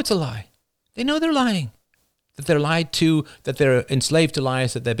 They know it's a lie. They know they're lying. That they're lied to, that they're enslaved to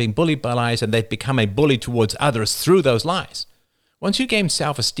lies, that they're being bullied by lies, and they've become a bully towards others through those lies. Once you gain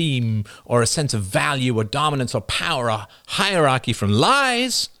self-esteem or a sense of value or dominance or power or hierarchy from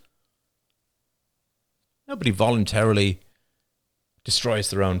lies, nobody voluntarily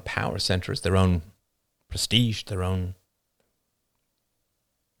destroys their own power centers, their own prestige, their own,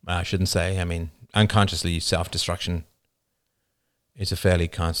 I shouldn't say, I mean, unconsciously self-destruction is a fairly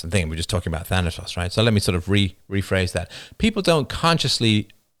constant thing. We're just talking about Thanatos, right? So let me sort of rephrase that. People don't consciously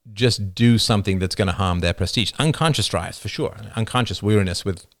just do something that's going to harm their prestige. Unconscious drives, for sure. Unconscious weariness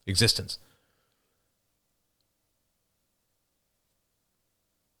with existence.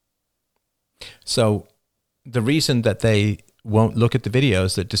 So the reason that they won't look at the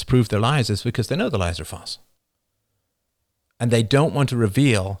videos that disprove their lies is because they know the lies are false. And they don't want to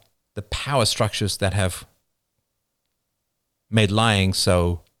reveal the power structures that have made lying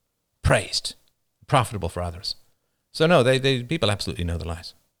so praised, profitable for others. So no, people absolutely know the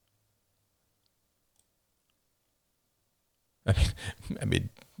lies. I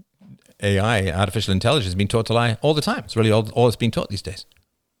mean, AI, artificial intelligence, is being taught to lie all the time. It's really all it's being taught these days.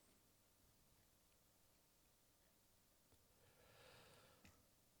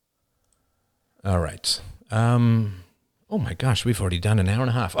 All right. Oh my gosh, we've already done an hour and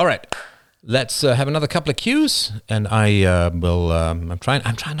a half. All right. Let's have another couple of cues, and I will. I'm trying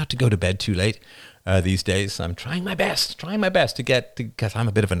not to go to bed too late these days. I'm trying my best to get, because I'm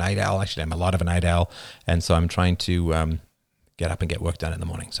a bit of a night owl. Actually, I'm a lot of a night owl, and so I'm trying to get up and get work done in the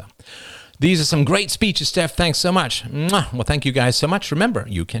morning. So these are some great speeches, Steph. Thanks so much. Mwah. Well, thank you guys so much. Remember,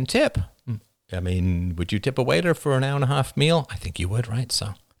 you can tip. I mean, would you tip a waiter for an hour and a half meal? I think you would, right?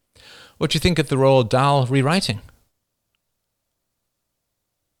 So, what do you think of the Roald Dahl rewriting?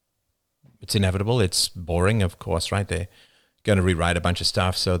 It's inevitable. It's boring, of course, right? They're going to rewrite a bunch of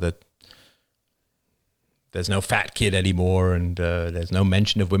stuff so that there's no fat kid anymore, and there's no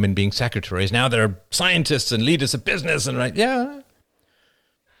mention of women being secretaries. Now they're scientists and leaders of business, and right, yeah.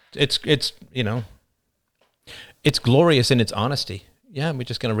 It's it's glorious in its honesty. Yeah, we're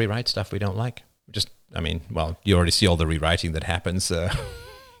just going to rewrite stuff we don't like. You already see all the rewriting that happens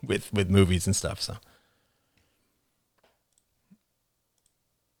with movies and stuff, so.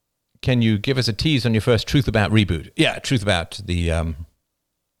 Can you give us a tease on your first Truth About reboot? Yeah, Truth About the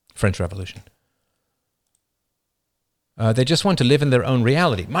French Revolution. They just want to live in their own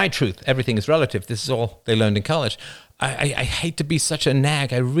reality. My truth, everything is relative. This is all they learned in college. I hate to be such a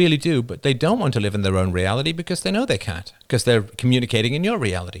nag, I really do, but they don't want to live in their own reality because they know they can't, because they're communicating in your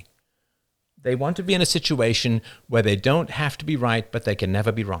reality. They want to be in a situation where they don't have to be right, but they can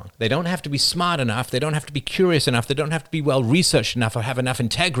never be wrong. They don't have to be smart enough. They don't have to be curious enough. They don't have to be well-researched enough or have enough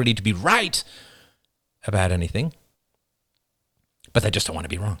integrity to be right about anything. But they just don't want to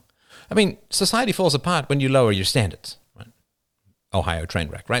be wrong. I mean, society falls apart when you lower your standards. Right? Ohio train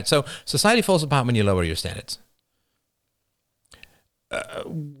wreck, right? So society falls apart when you lower your standards.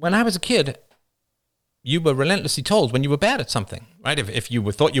 When I was a kid, you were relentlessly told when you were bad at something, right? If you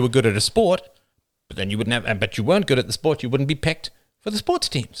thought you were good at a sport, but then you would never, but you weren't good at the sport, you wouldn't be picked for the sports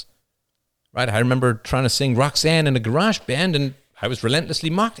teams, right? I remember trying to sing Roxanne in a garage band, and I was relentlessly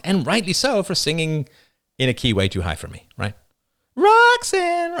mocked, and rightly so, for singing in a key way too high for me, right?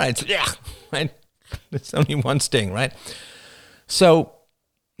 Roxanne, right? So, yeah, right? It's only one sting, right? So,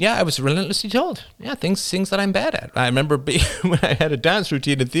 yeah, I was relentlessly told, yeah, things that I'm bad at. I remember when I had a dance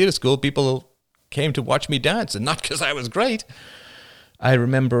routine in theater school, people came to watch me dance, and not because I was great. I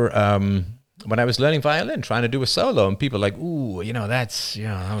remember when I was learning violin, trying to do a solo, and people were like, "Ooh,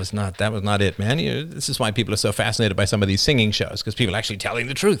 that was not it, man." This is why people are so fascinated by some of these singing shows, because people are actually telling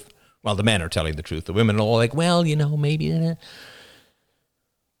the truth. Well, the men are telling the truth. The women are all like, "Well, maybe."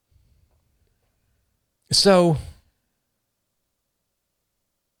 So,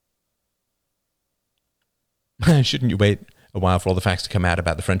 shouldn't you wait a while for all the facts to come out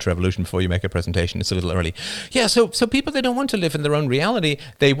about the French Revolution before you make a presentation? It's a little early. Yeah, so people, they don't want to live in their own reality.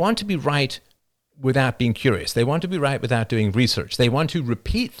 They want to be right without being curious. They want to be right without doing research. They want to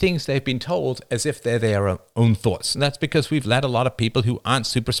repeat things they've been told as if they're their own thoughts. And that's because we've let a lot of people who aren't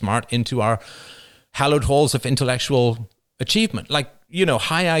super smart into our hallowed halls of intellectual achievement. Like,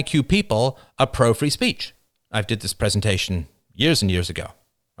 high IQ people are pro-free speech. I did this presentation years and years ago.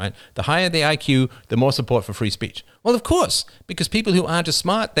 Right? The higher the IQ, the more support for free speech. Well, of course, because people who aren't as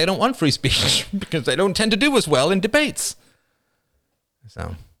smart, they don't want free speech because they don't tend to do as well in debates.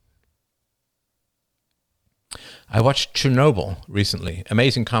 So, I watched Chernobyl recently.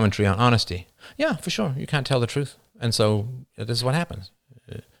 Amazing commentary on honesty. Yeah, for sure. You can't tell the truth. And so this is what happens.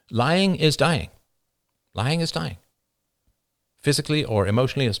 Lying is dying. Lying is dying. Physically or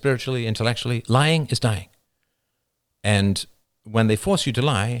emotionally or spiritually, intellectually, lying is dying. And when they force you to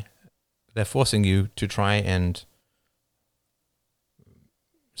lie, they're forcing you to try and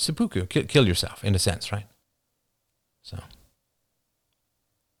seppuku, kill yourself, in a sense, right? So,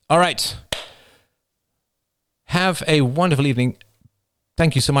 all right. Have a wonderful evening.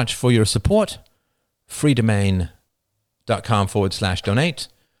 Thank you so much for your support. freedomain.com/donate.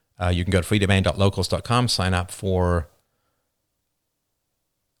 You can go to freedomain.locals.com, sign up for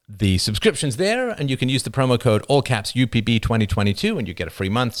the subscriptions there, and you can use the promo code UPB2022, and you get a free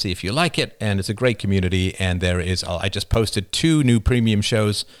month. See if you like it, and it's a great community. And I just posted 2 new premium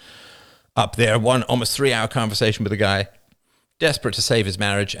shows up there. One almost 3-hour conversation with a guy desperate to save his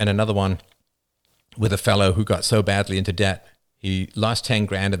marriage, and another one with a fellow who got so badly into debt he lost 10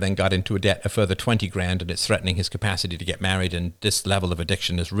 grand and then got into a debt a further 20 grand, and it's threatening his capacity to get married. And this level of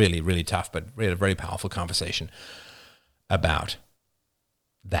addiction is really, really tough, but really a very powerful conversation about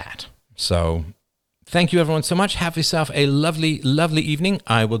that. So thank you everyone so much. Have yourself a lovely, lovely evening.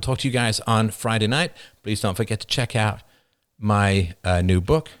 I will talk to you guys on Friday night. Please don't forget to check out my new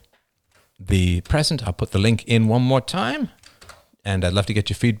book, The Present. I'll put the link in one more time, and I'd love to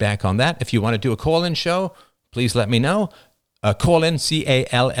get your feedback on that. If you want to do a call-in show, please let me know. Call in,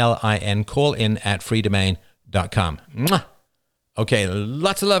 CALLIN, call in at freedomain.com. Mwah. Okay,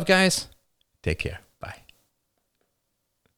 lots of love, guys. Take care.